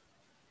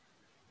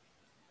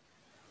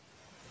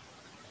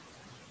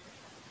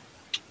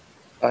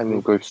 I'm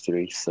in group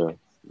 3, so.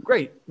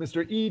 Great,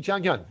 Mr. Yi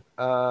Changhyun.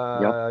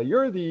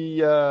 You're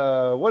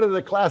the one of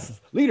the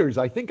class leaders.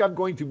 I think I'm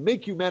going to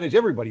make you manage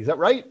everybody. Is that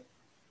right?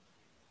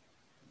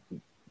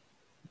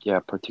 Yeah,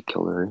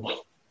 particularly.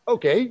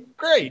 Okay,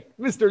 great,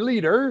 Mr.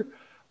 Leader.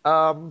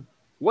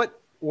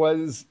 What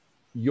was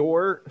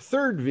your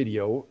third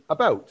video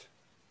about?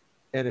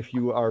 And if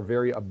you are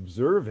very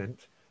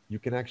observant, you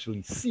can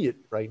actually see it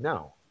right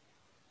now.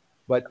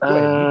 But go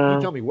ahead,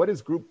 you tell me, what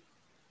is group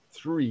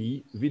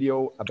 3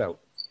 video about?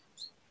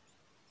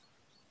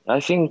 I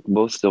think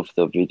most of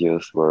the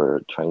videos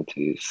were trying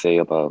to say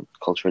about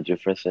cultural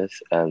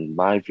differences, and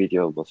my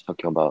video was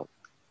talking about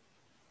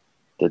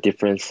the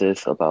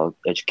differences about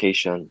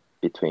education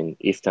between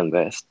East and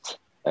West,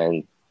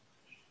 and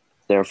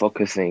they're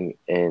focusing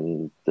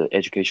in the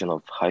education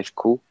of high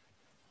school.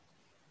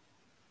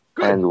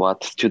 Good. And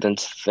what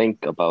students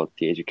think about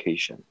the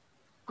education.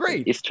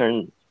 Great.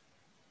 Eastern,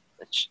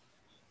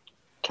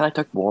 can I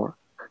talk more?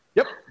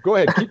 Yep, go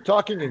ahead, keep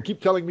talking and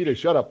keep telling me to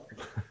shut up.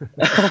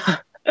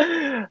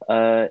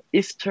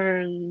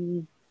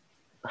 Eastern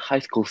high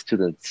school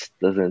students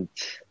doesn't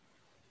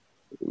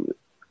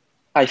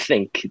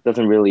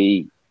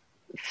really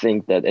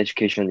think that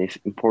education is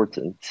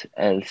important,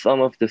 and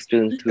some of the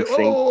students who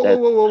think that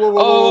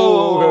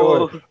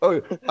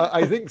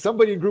I think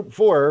somebody in group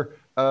 4,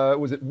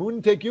 was it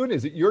Moon Tae-kyun?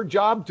 Is it your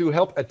job to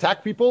help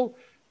attack people?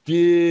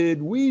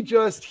 Did we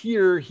just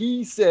hear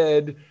he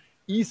said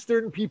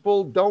Eastern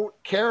people don't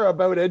care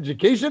about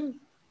education?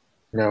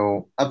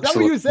 No,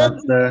 absolutely. Is that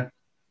what you said?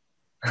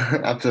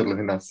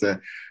 Absolutely not,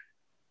 sir.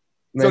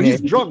 So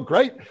he's drunk,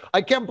 right?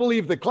 I can't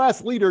believe the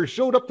class leader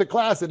showed up to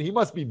class and he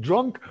must be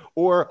drunk,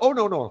 or, oh,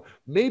 no.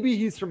 Maybe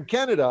he's from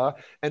Canada,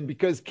 and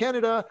because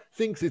Canada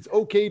thinks it's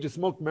okay to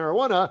smoke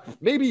marijuana,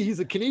 maybe he's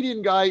a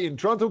Canadian guy in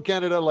Toronto,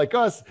 Canada, like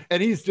us,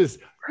 and he's just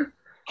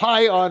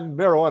high on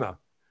marijuana.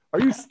 Are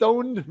you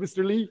stoned,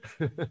 Mr. Lee?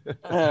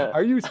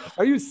 Are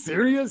you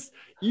serious?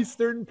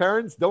 Eastern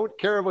parents don't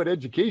care about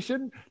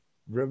education?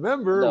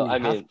 Remember, we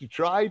have to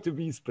try to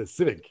be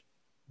specific.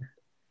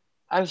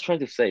 I was trying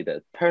to say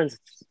that parents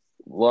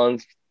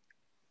want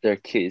their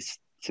kids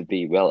to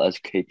be well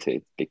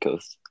educated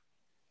because,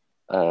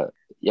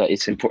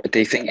 it's important.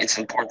 They think it's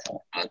important,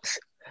 but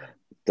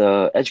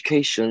the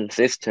education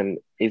system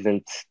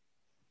isn't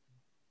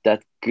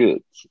that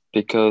good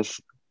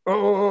because.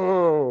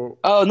 No!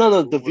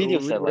 The video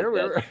said like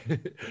that.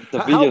 The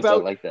video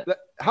said like that.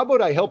 How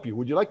about I help you?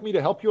 Would you like me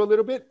to help you a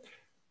little bit?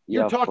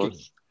 You're talking.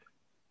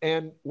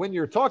 And when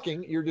you're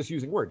talking, you're just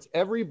using words.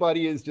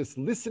 Everybody is just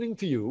listening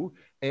to you.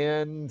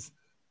 And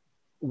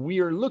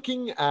we are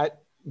looking at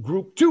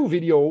group 2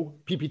 video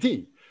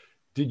PPT.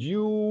 did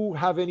you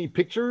have any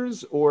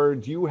pictures, or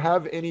do you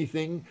have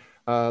anything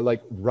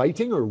like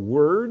writing or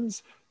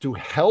words to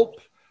help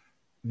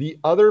the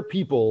other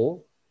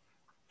people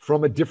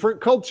from a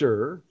different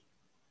culture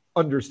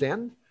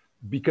understand?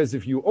 Because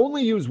if you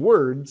only use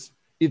words,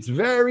 it's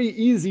very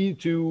easy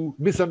to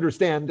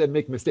misunderstand and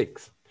make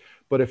mistakes.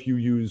 But if you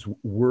use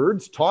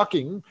words,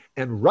 talking,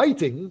 and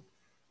writing,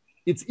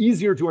 it's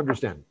easier to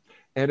understand.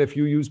 And if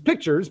you use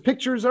pictures,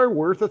 pictures are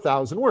worth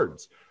 1,000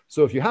 words.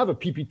 So if you have a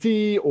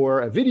PPT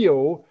or a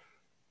video,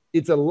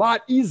 it's a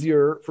lot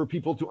easier for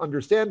people to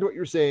understand what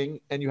you're saying,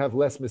 and you have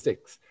less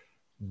mistakes.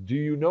 Do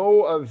you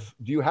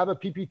have a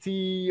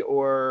PPT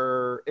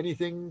or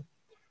anything?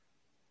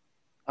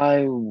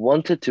 I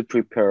wanted to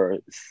prepare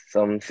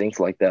some things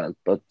like that,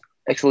 but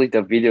actually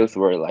the videos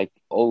were like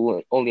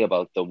only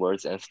about the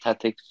words and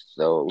statics.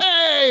 So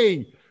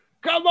Hey,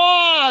 come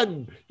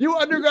on, you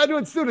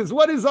undergraduate students,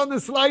 what is on the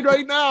slide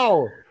right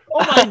now?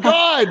 Oh my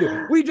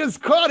God, we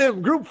just caught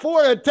him. Group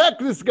 4, attack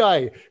this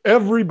guy.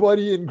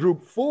 Everybody in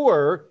group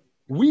 4,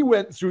 we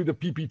went through the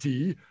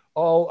PPT,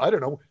 all, I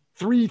don't know,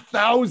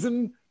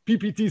 3,000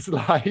 PPT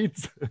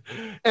slides,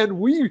 and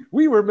we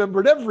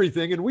remembered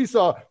everything. And we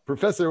saw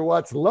Professor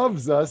Watts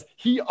loves us.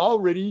 He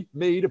already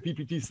made a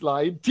PPT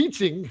slide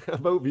teaching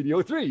about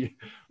video 3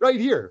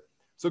 right here.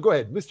 So go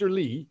ahead, Mr.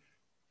 Lee,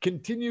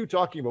 continue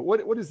talking about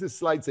what does this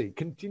slide say?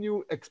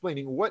 Continue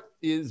explaining what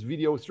is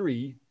video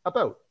 3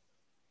 about.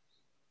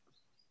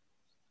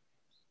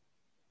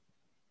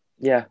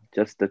 yeah,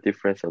 just the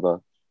difference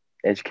about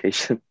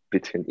education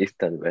between East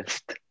and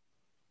West.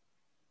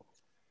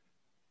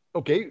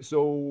 Okay,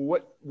 so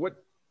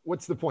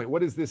what's the point?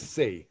 What does this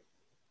say?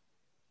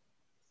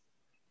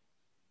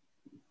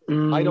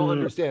 I don't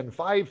understand.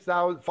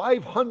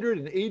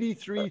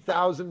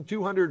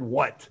 583,200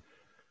 what?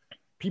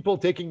 People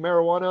taking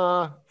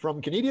marijuana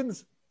from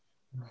Canadians?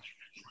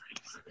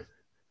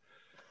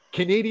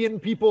 Canadian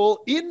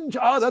people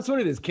that's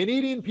what it is.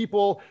 Canadian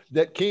people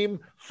that came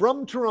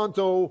from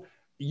Toronto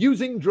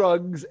using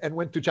drugs and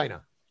went to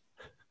China.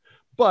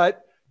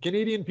 But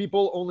Canadian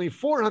people, only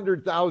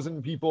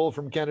 400,000 people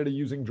from Canada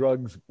using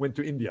drugs went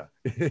to India.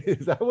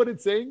 Is that what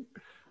it's saying?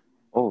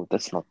 Oh,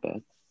 that's not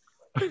bad.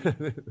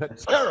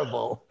 That's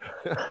terrible.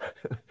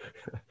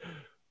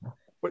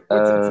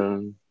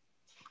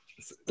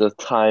 The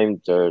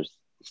time they're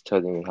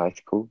studying in high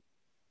school.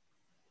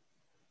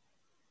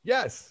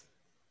 Yes.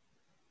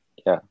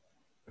 Yeah.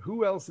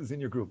 Who else is in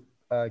your group?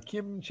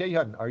 Kim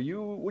Chae-hyun,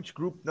 which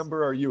group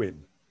number are you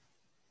in?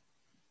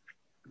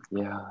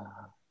 Yeah.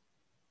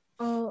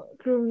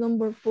 Group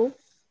number 4.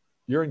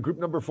 You're in group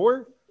number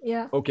 4?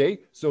 Yeah. Okay,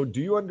 so do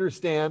you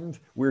understand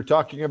we're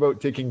talking about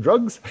taking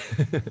drugs?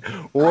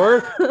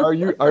 Or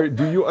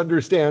do you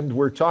understand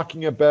we're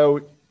talking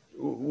about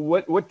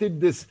what did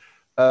this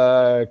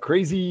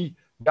crazy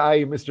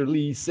guy, Mr.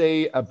 Lee,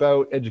 say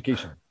about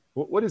education?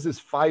 What is this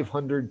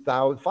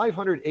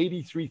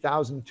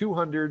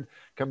 583,200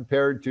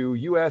 compared to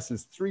US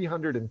is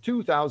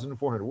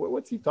 302,400?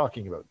 What's he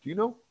talking about? Do you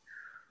know?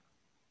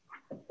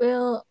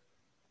 Well,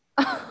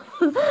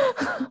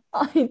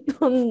 I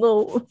don't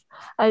know.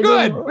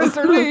 Good,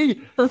 Mr. Lee.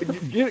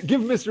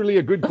 Give Mr. Lee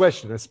a good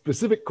question, a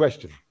specific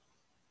question.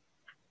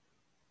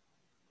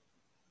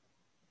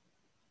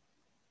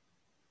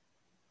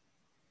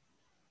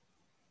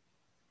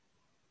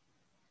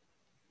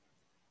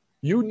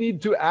 You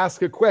need to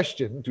ask a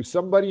question to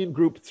somebody in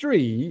group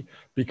 3,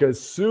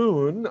 because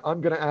soon I'm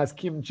going to ask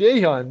Kim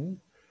Jae-hyun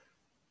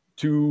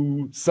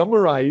to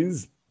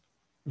summarize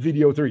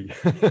video 3.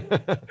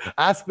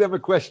 Ask them a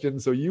question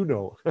so you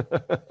know.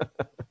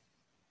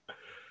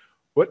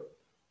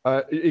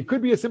 It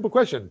could be a simple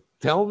question.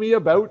 Tell me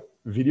about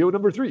video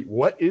number 3.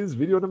 What is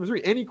video number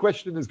 3? Any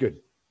question is good.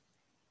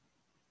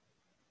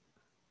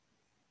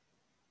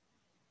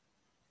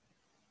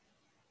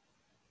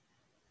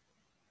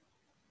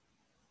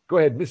 Go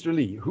ahead, Mr.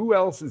 Lee. Who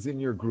else is in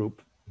your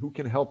group who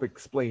can help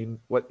explain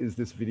what is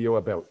this video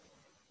about?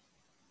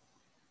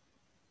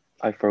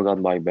 I forgot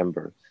my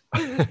members.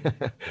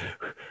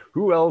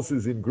 Who else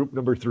is in group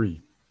number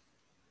 3?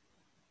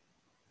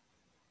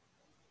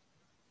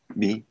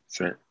 Me,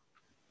 sir.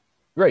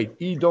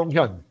 Great, Lee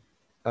Dong-hyun.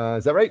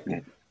 Is that right?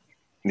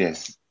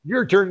 Yes.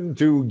 Your turn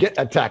to get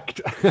attacked.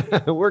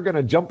 We're going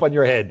to jump on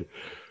your head.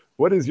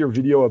 What is your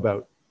video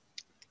about?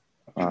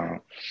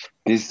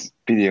 This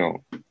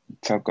video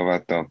talk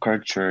about the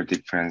cultural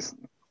difference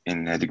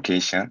in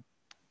education.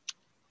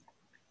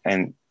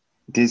 And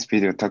this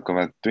video talk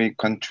about 3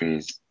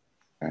 countries,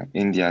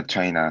 India,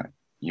 China,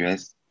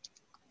 US.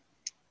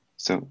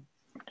 So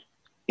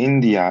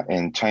India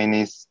and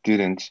Chinese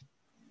students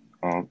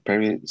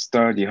very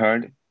study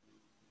hard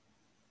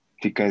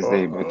because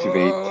they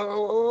motivate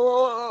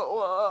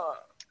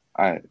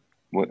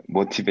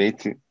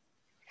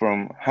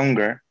from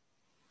hunger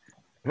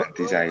and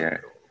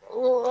desire.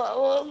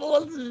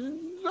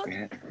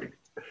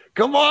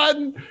 Come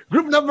on,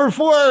 group number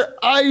 4.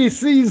 I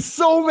see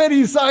so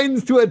many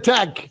signs to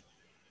attack.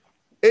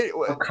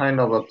 What kind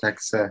of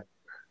attack, sir?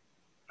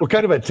 What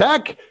kind of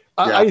attack?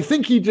 Yeah. I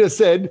think he just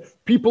said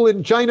people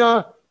in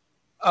China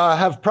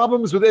have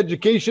problems with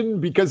education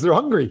because they're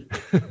hungry.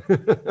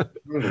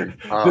 Hungry.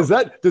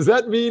 Does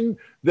that mean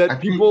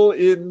that people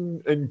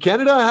in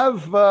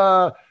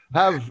Canada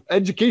have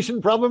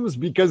education problems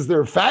because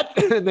they're fat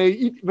and they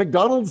eat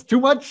McDonald's too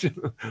much?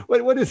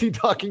 What is he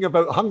talking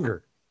about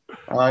hunger?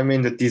 I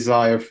mean the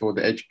desire for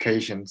the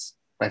educations,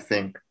 I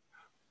think.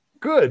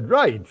 Good,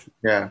 right.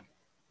 Yeah.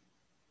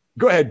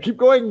 Go ahead, keep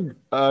going,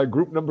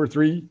 group number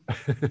 3.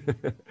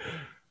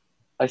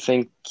 I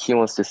think he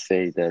wants to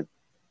say that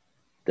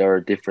there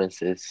are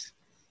differences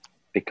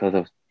because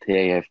of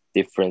they have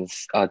different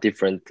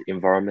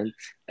environments,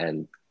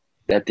 and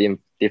that the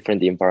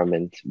different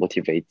environment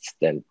motivates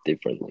them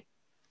differently.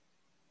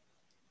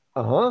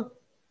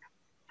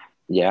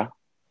 Yeah.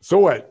 So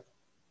what?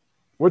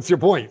 What's your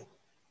point?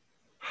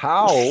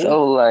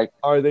 How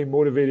are they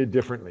motivated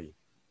differently?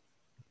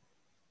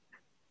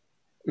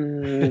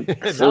 Now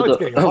it's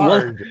getting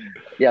hard.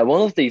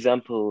 One of the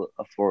example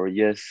for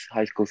US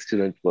high school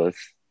student was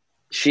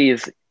she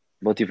is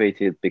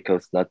motivated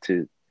because not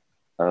to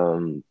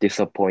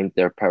disappoint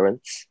their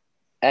parents,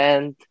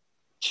 and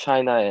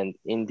China and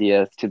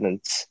India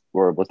students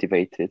were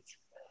motivated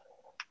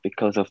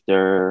because of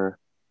their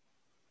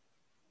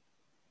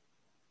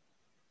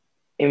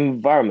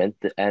environment,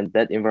 and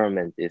that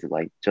environment is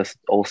like just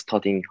all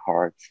studying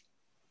hard.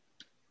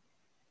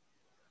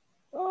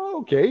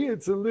 Okay,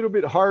 it's a little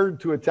bit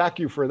hard to attack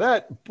you for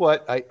that,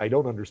 but I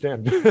don't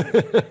understand.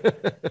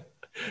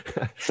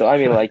 So I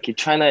mean, like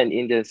China and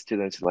India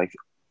students like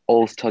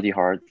all study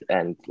hard,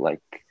 and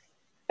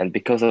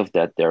because of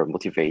that they're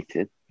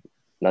motivated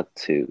not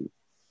to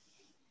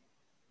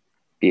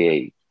be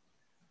a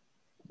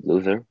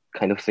loser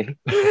kind of thing.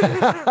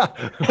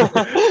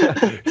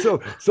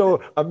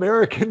 So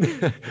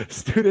American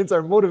students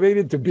are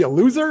motivated to be a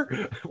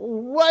loser?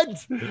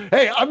 What?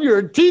 Hey, I'm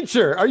your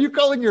teacher. Are you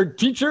calling your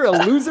teacher a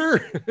loser?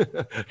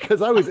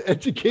 Because I was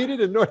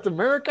educated in North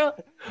America?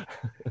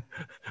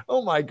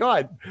 Oh my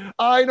God.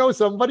 I know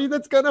somebody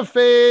that's gonna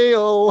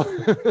fail.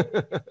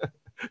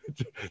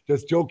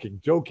 Just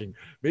joking.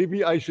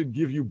 Maybe I should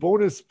give you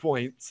bonus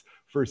points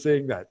for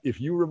saying that. If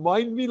you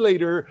remind me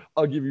later,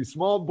 I'll give you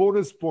small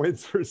bonus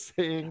points for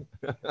saying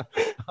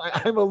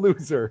I'm a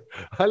loser.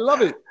 I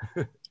love it.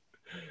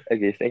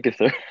 Okay, thank you,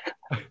 sir.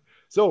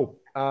 So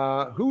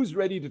who's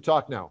ready to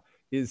talk now?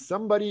 Is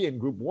somebody in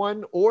group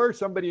 1 or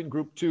somebody in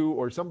group 2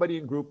 or somebody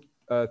in group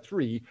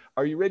 3?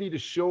 Are you ready to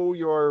show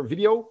your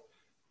video?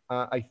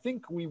 I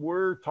think we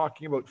were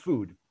talking about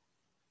food.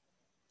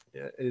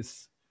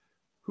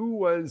 Who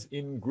was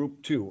in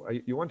group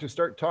 2? You want to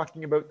start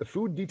talking about the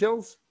food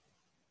details?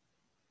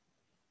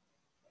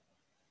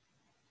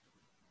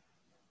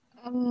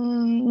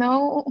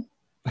 No.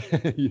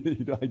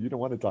 you don't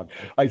want to talk.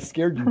 I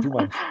scared you too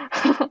much.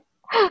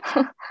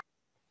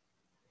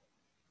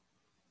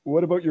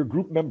 What about your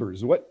group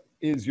members? What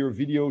is your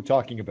video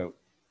talking about?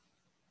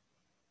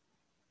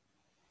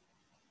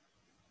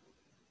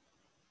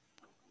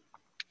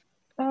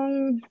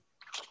 I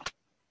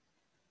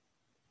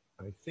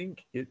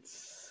think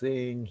it's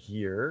saying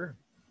here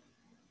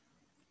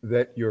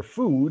that your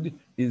food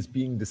is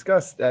being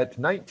discussed at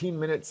 19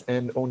 minutes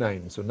and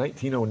 09. So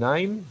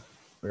 1909,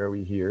 where are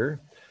we here?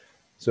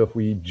 So if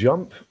we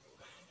jump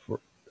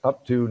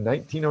up to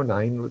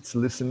 1909, let's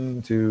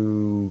listen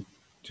to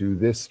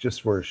this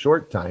just for a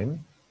short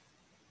time.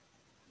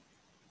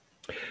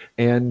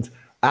 And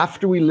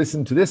after we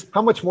listen to this,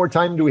 how much more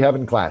time do we have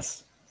in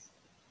class?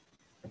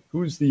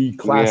 Who's the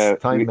class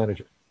time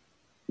manager?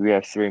 We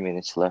have 3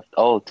 minutes left.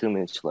 Oh, 2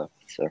 minutes left,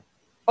 sir.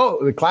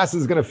 Oh, the class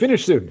is going to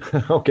finish soon.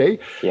 Okay.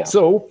 Yeah.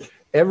 So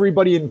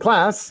everybody in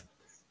class,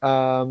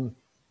 you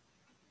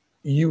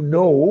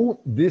know,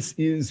 this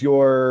is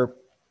your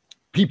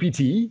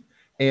PPT,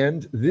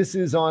 and this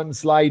is on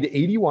slide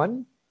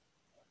 81.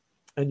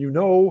 And you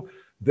know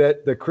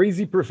that the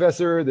crazy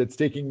professor that's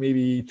taking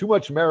maybe too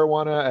much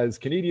marijuana, as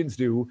Canadians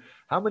do,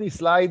 how many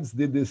slides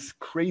did this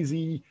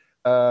crazy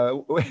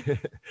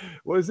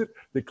what is it?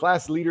 The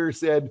class leader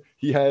said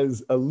he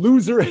has a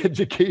loser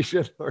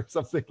education or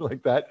something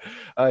like that.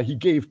 He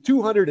gave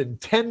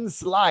 210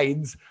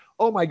 slides.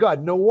 Oh my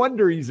God, no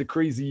wonder he's a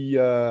crazy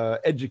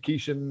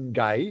education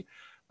guy.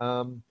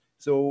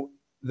 So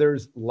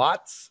there's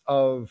lots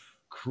of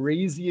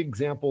crazy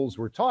examples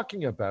we're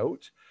talking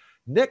about.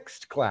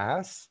 Next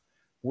class,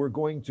 we're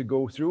going to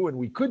go through, and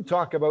we could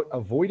talk about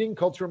avoiding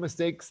cultural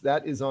mistakes.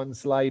 That is on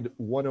slide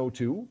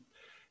 102.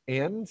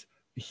 And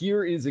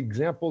here is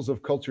examples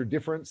of culture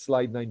difference,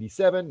 slide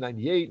 97,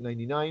 98,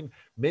 99,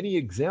 many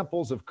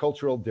examples of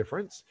cultural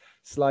difference.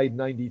 Slide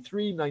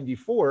 93,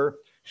 94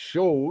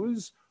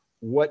 shows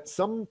what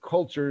some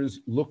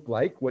cultures look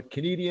like, what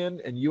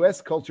Canadian and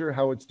US culture,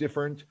 how it's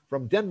different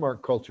from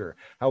Denmark culture,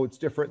 how it's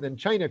different than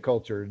China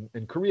culture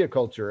and Korea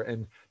culture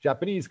and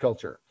Japanese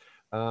culture.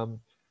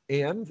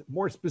 And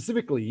more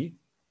specifically,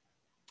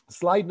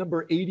 slide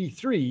number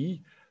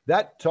 83,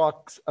 that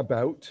talks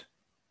about,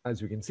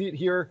 as we can see it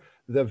here,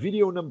 the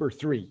video number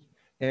 3.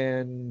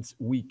 And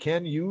we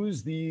can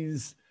use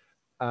these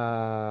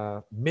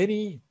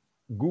many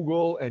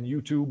Google and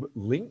YouTube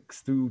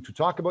links to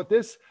talk about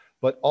this.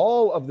 but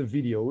all of the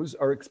videos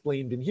are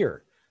explained in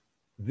here.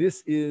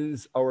 This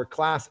is our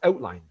class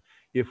outline.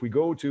 If we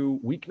go to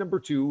week number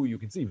 2, you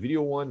can see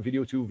video 1,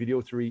 video 2, video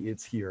 3,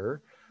 it's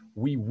here.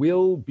 We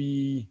will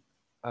be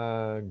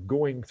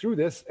going through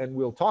this and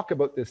we'll talk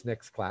about this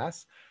next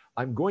class.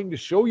 I'm going to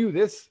show you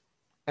this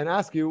and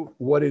ask you,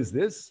 what is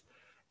this?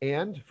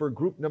 And for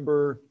group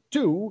number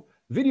 2,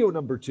 video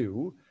number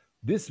 2,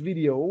 this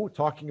video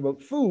talking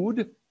about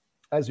food,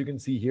 as you can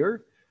see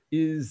here,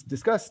 is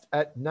discussed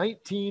at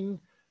 19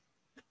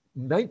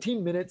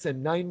 minutes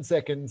and 9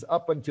 seconds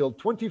up until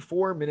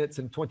 24 minutes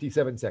and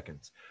 27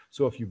 seconds.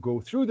 So if you go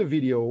through the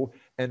video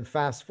and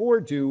fast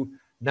forward to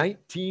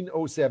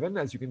 1907,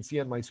 as you can see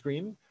on my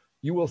screen,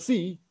 you will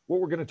see what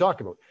we're going to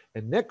talk about.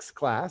 And next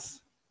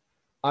class,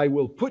 I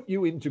will put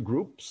you into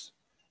groups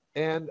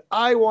and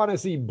I want to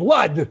see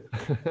blood.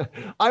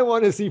 I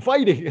want to see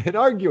fighting and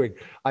arguing.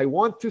 I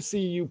want to see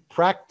you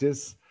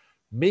practice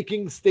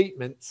making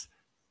statements,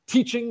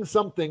 teaching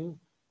something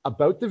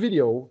about the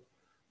video,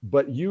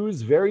 but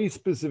use very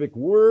specific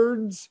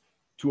words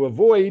to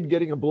avoid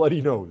getting a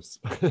bloody nose.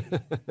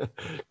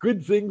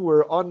 Good thing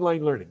we're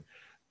online learning.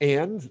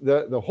 And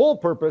the whole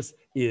purpose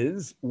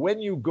is when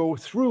you go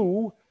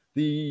through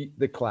the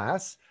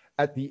class,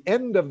 at the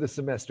end of the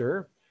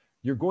semester,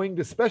 you're going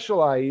to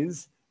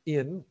specialize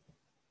in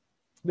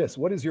this.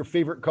 What is your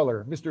favorite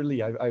color? Mr.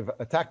 Lee, I've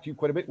attacked you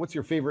quite a bit. What's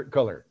your favorite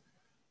color?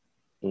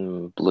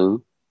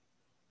 Blue.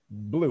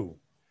 Blue.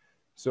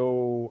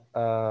 So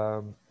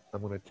I'm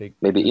going to take...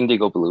 Maybe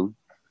indigo blue.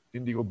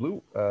 Indigo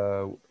blue?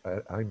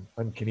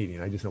 I'm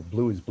Canadian. I just know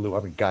blue is blue.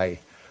 I'm a guy.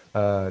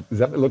 Does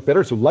that look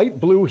better? So light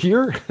blue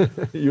here,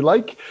 you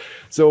like?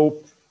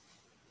 So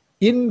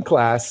in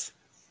class,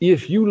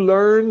 if you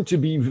learn to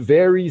be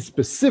very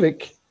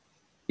specific,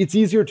 it's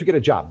easier to get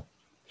a job.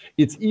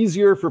 It's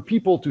easier for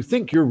people to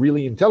think you're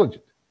really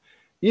intelligent.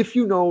 If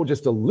you know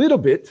just a little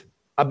bit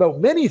about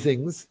many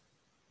things,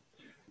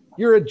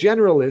 you're a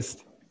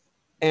generalist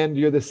and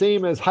you're the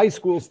same as high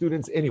school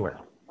students anywhere.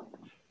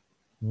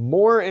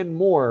 More and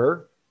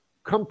more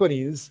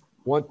companies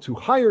want to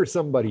hire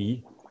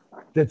somebody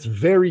that's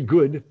very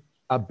good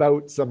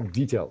about some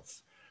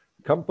details.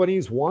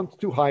 Companies want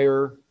to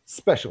hire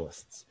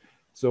specialists.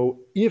 So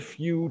if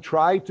you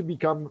try to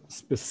become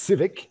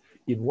specific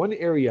in one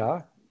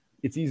area,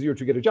 it's easier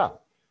to get a job.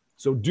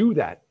 So do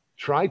that.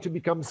 Try to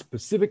become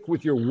specific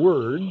with your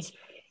words,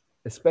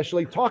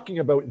 especially talking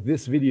about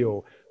this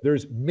video.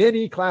 There's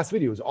many class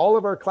videos. All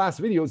of our class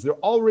videos, they're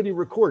already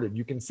recorded.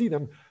 You can see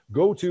them.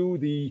 Go to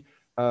the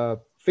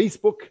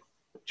Facebook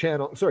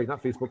channel, sorry,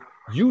 not Facebook,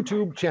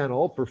 YouTube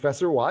channel,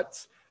 Professor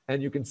Watts,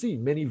 and you can see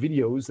many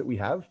videos that we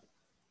have.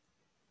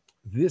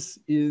 This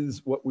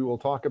is what we will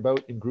talk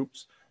about in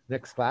groups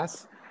next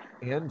class.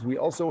 And we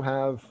also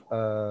have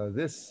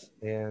this,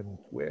 and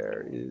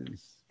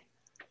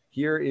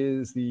here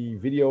is the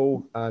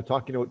video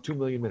talking about 2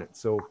 million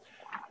minutes. So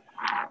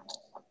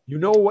you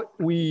know what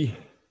we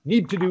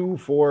need to do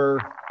for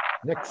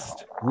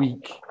next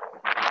week,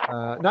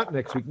 not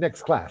next week,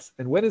 next class.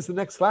 And when is the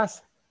next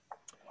class?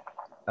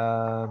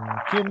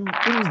 Kim,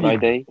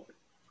 Friday?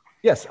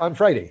 Yes, on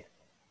Friday.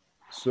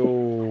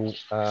 So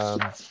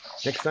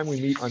next time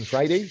we meet on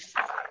Friday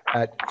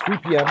at 3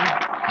 p.m.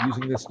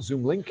 using this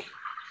Zoom link,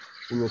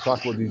 we will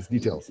talk about these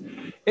details.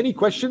 Any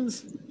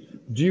questions?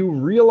 Do you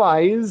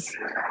realize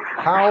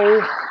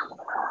how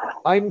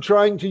I'm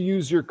trying to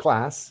use your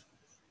class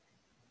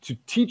to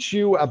teach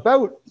you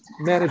about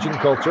managing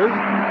culture?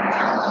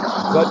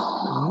 But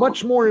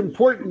much more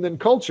important than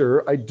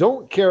culture, I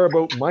don't care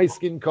about my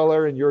skin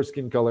color and your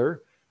skin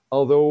color.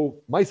 Although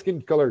my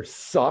skin color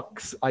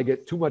sucks, I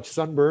get too much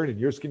sunburn and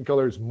your skin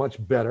color is much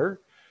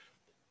better.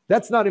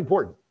 That's not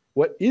important.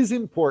 What is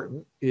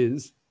important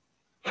is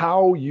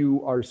how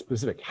you are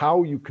specific,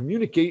 how you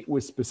communicate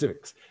with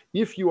specifics.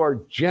 If you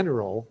are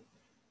general,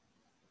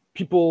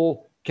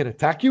 people can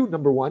attack you,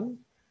 number one.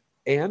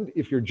 And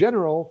if you're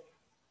general,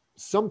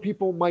 some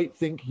people might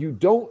think you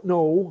don't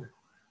know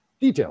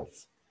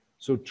details.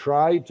 So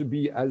try to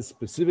be as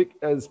specific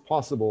as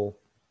possible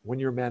when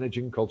you're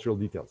managing cultural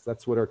details.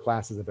 That's what our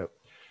class is about.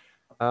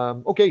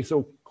 Okay,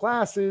 so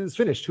class is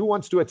finished. Who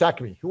wants to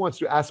attack me? Who wants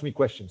to ask me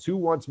questions? Who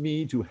wants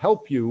me to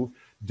help you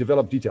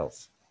develop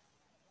details?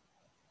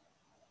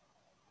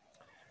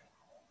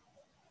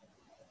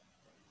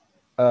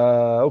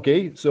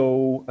 Okay,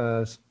 so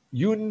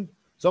Yoon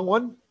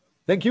Sungwon,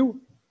 thank you.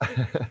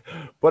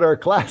 But our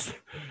class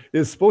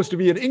is supposed to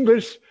be in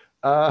English.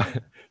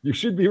 You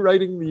should be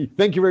writing the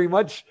thank you very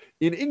much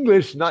in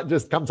English, not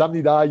just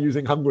감사합니다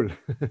using Hangul.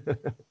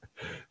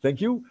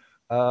 Thank you.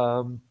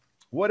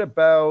 What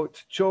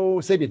about Cho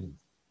Sebin?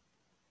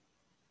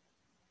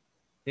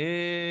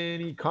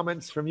 Any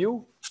comments from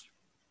you?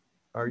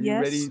 Are you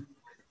ready?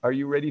 Are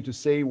you ready to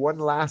say one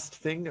last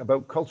thing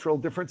about cultural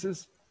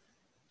differences?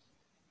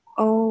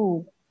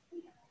 Oh,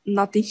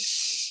 nothing.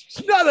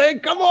 Nothing.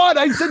 Come on.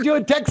 I sent you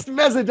a text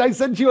message. I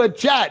sent you a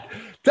chat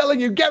telling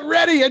you get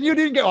ready and you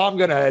didn't go. Oh, I'm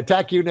going to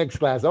attack you next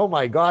class. Oh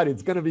my God,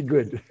 it's going to be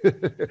good.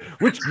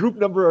 Which group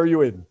number are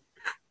you in?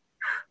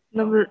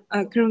 Group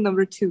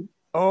number 2.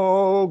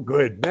 Oh,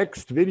 good.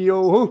 Next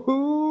video.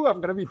 Woo-hoo, I'm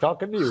going to be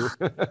talking to you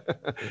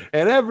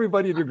and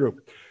everybody in your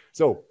group.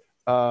 So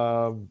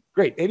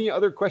great. Any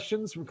other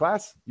questions from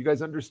class? You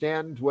guys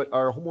understand what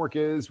our homework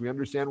is? We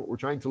understand what we're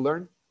trying to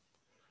learn?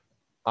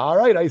 All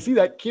right. I see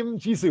that. Kim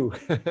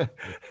Jisoo.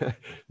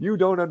 You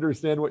don't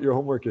understand what your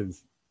homework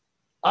is.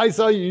 I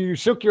saw you. You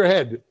shook your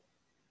head.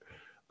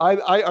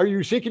 Are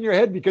you shaking your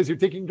head because you're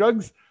taking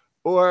drugs?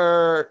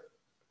 Or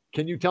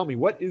can you tell me,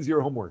 what is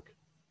your homework?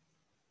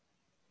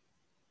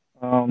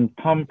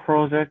 Tom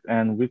project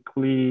and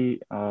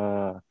weekly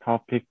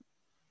topic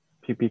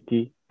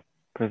PPT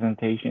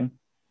presentation.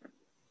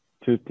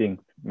 Two things,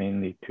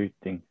 mainly two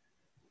things.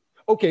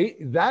 Okay,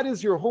 that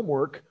is your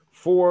homework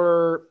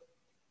for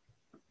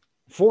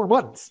 4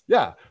 months.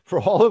 Yeah,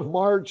 for all of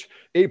March,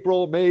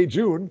 April, May,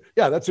 June.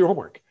 Yeah, that's your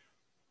homework.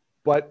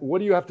 But what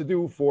do you have to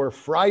do for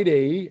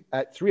Friday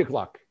at 3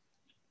 o'clock?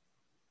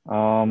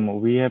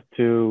 We have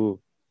to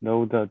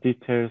know the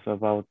details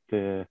about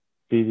the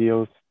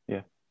videos.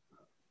 Yeah.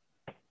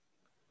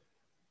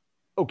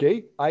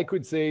 Okay, I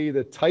could say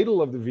the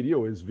title of the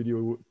video is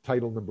video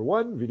title number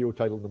 1, video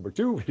title number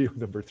 2, video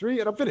number 3,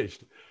 and I'm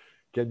finished.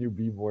 Can you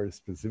be more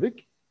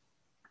specific?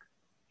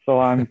 So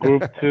I'm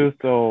group 2,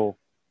 so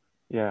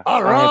yeah.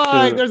 All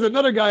right, there's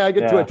another guy I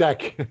get to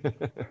attack.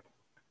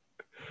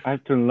 I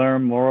have to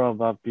learn more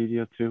about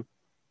video too.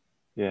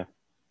 Yeah,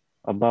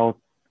 about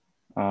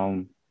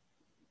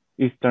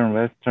Eastern,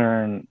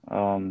 Western,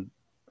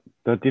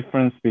 the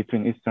difference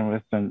between Eastern,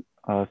 Western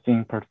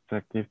seeing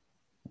perspective.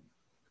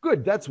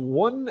 Good, that's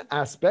one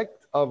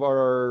aspect of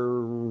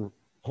our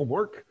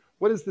homework.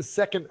 What is the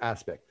second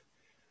aspect?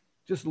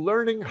 Just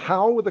learning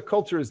how the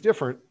culture is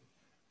different.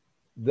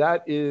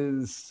 That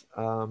is,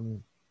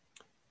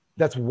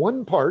 that's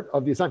one part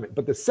of the assignment.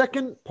 But the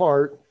second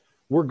part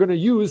we're going to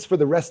use for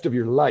the rest of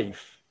your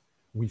life.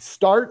 We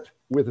start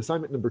with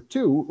assignment number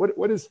 2.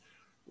 What is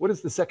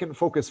the second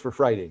focus for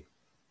Friday?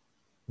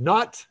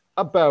 Not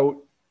about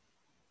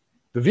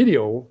the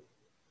video,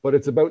 but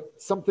it's about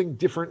something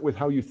different with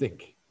how you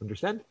think.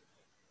 Understand?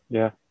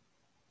 Yeah.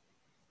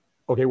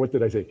 Okay, what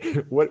did I say?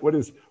 What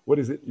is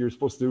it you're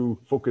supposed to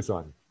focus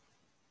on?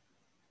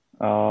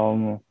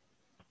 I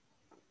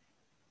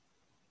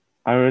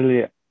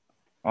really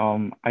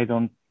I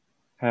don't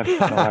have no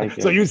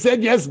idea. So you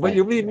said yes, but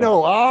you mean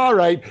no. All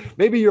right.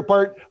 Maybe your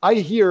part. I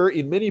hear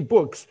in many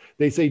books,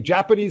 they say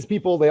Japanese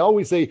people, they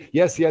always say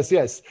yes, yes,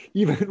 yes,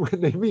 even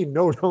when they mean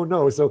no, no,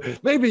 no. So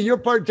maybe you're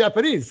part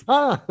Japanese.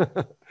 Huh?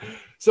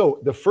 So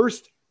the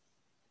first,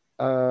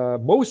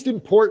 most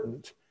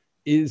important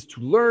is to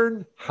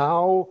learn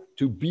how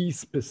to be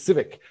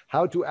specific,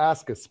 how to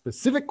ask a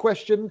specific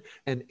question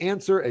and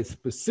answer a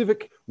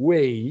specific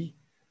way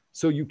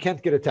so you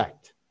can't get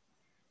attacked.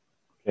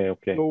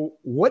 Okay. So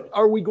what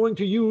are we going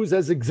to use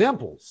as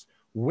examples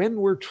when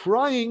we're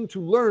trying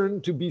to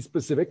learn to be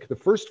specific? The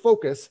first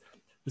focus.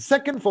 The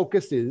second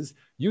focus is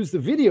use the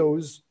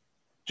videos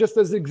just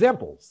as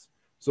examples.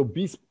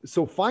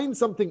 So find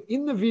something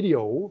in the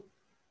video,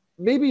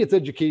 maybe it's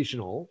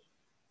educational,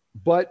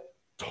 but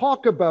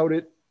talk about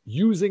it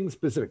using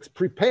specifics.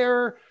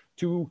 Prepare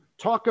to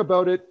talk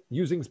about it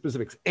using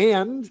specifics.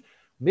 And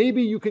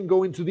maybe you can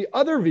go into the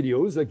other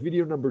videos, like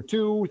video number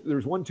 2,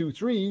 there's 1, 2,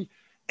 3,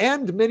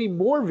 and many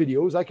more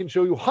videos. I can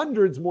show you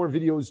hundreds more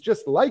videos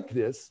just like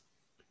this.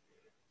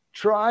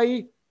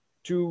 Try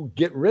to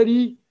get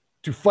ready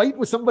to fight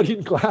with somebody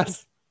in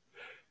class,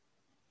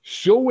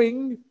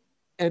 showing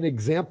an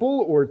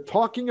example or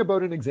talking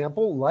about an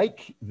example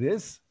like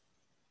this.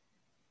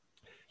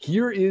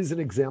 Here is an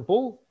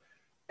example,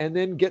 and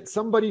then get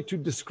somebody to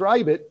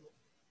describe it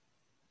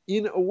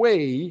in a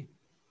way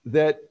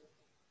that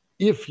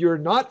if you're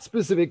not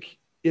specific,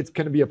 it's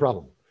going to be a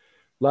problem.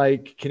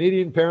 Like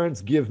Canadian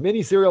parents give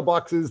many cereal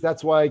boxes.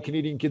 That's why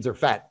Canadian kids are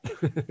fat.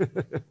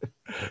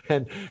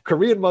 And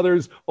Korean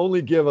mothers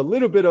only give a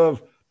little bit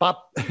of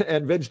pop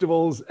and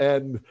vegetables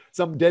and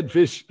some dead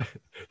fish.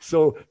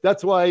 So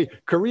that's why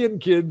Korean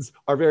kids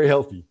are very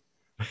healthy.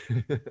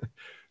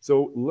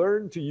 So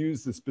learn to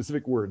use the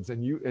specific words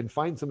and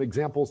find some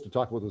examples to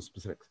talk about those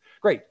specifics.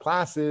 Great,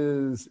 class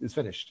is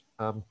finished.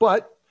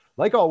 But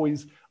like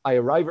always, I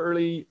arrive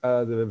early,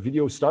 the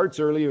video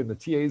starts early and the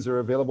TAs are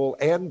available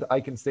and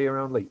I can stay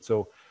around late.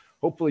 So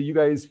hopefully you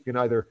guys can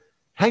either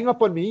hang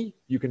up on me,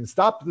 you can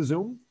stop the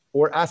Zoom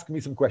or ask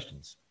me some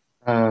questions.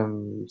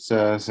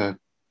 So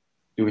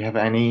do we have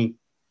any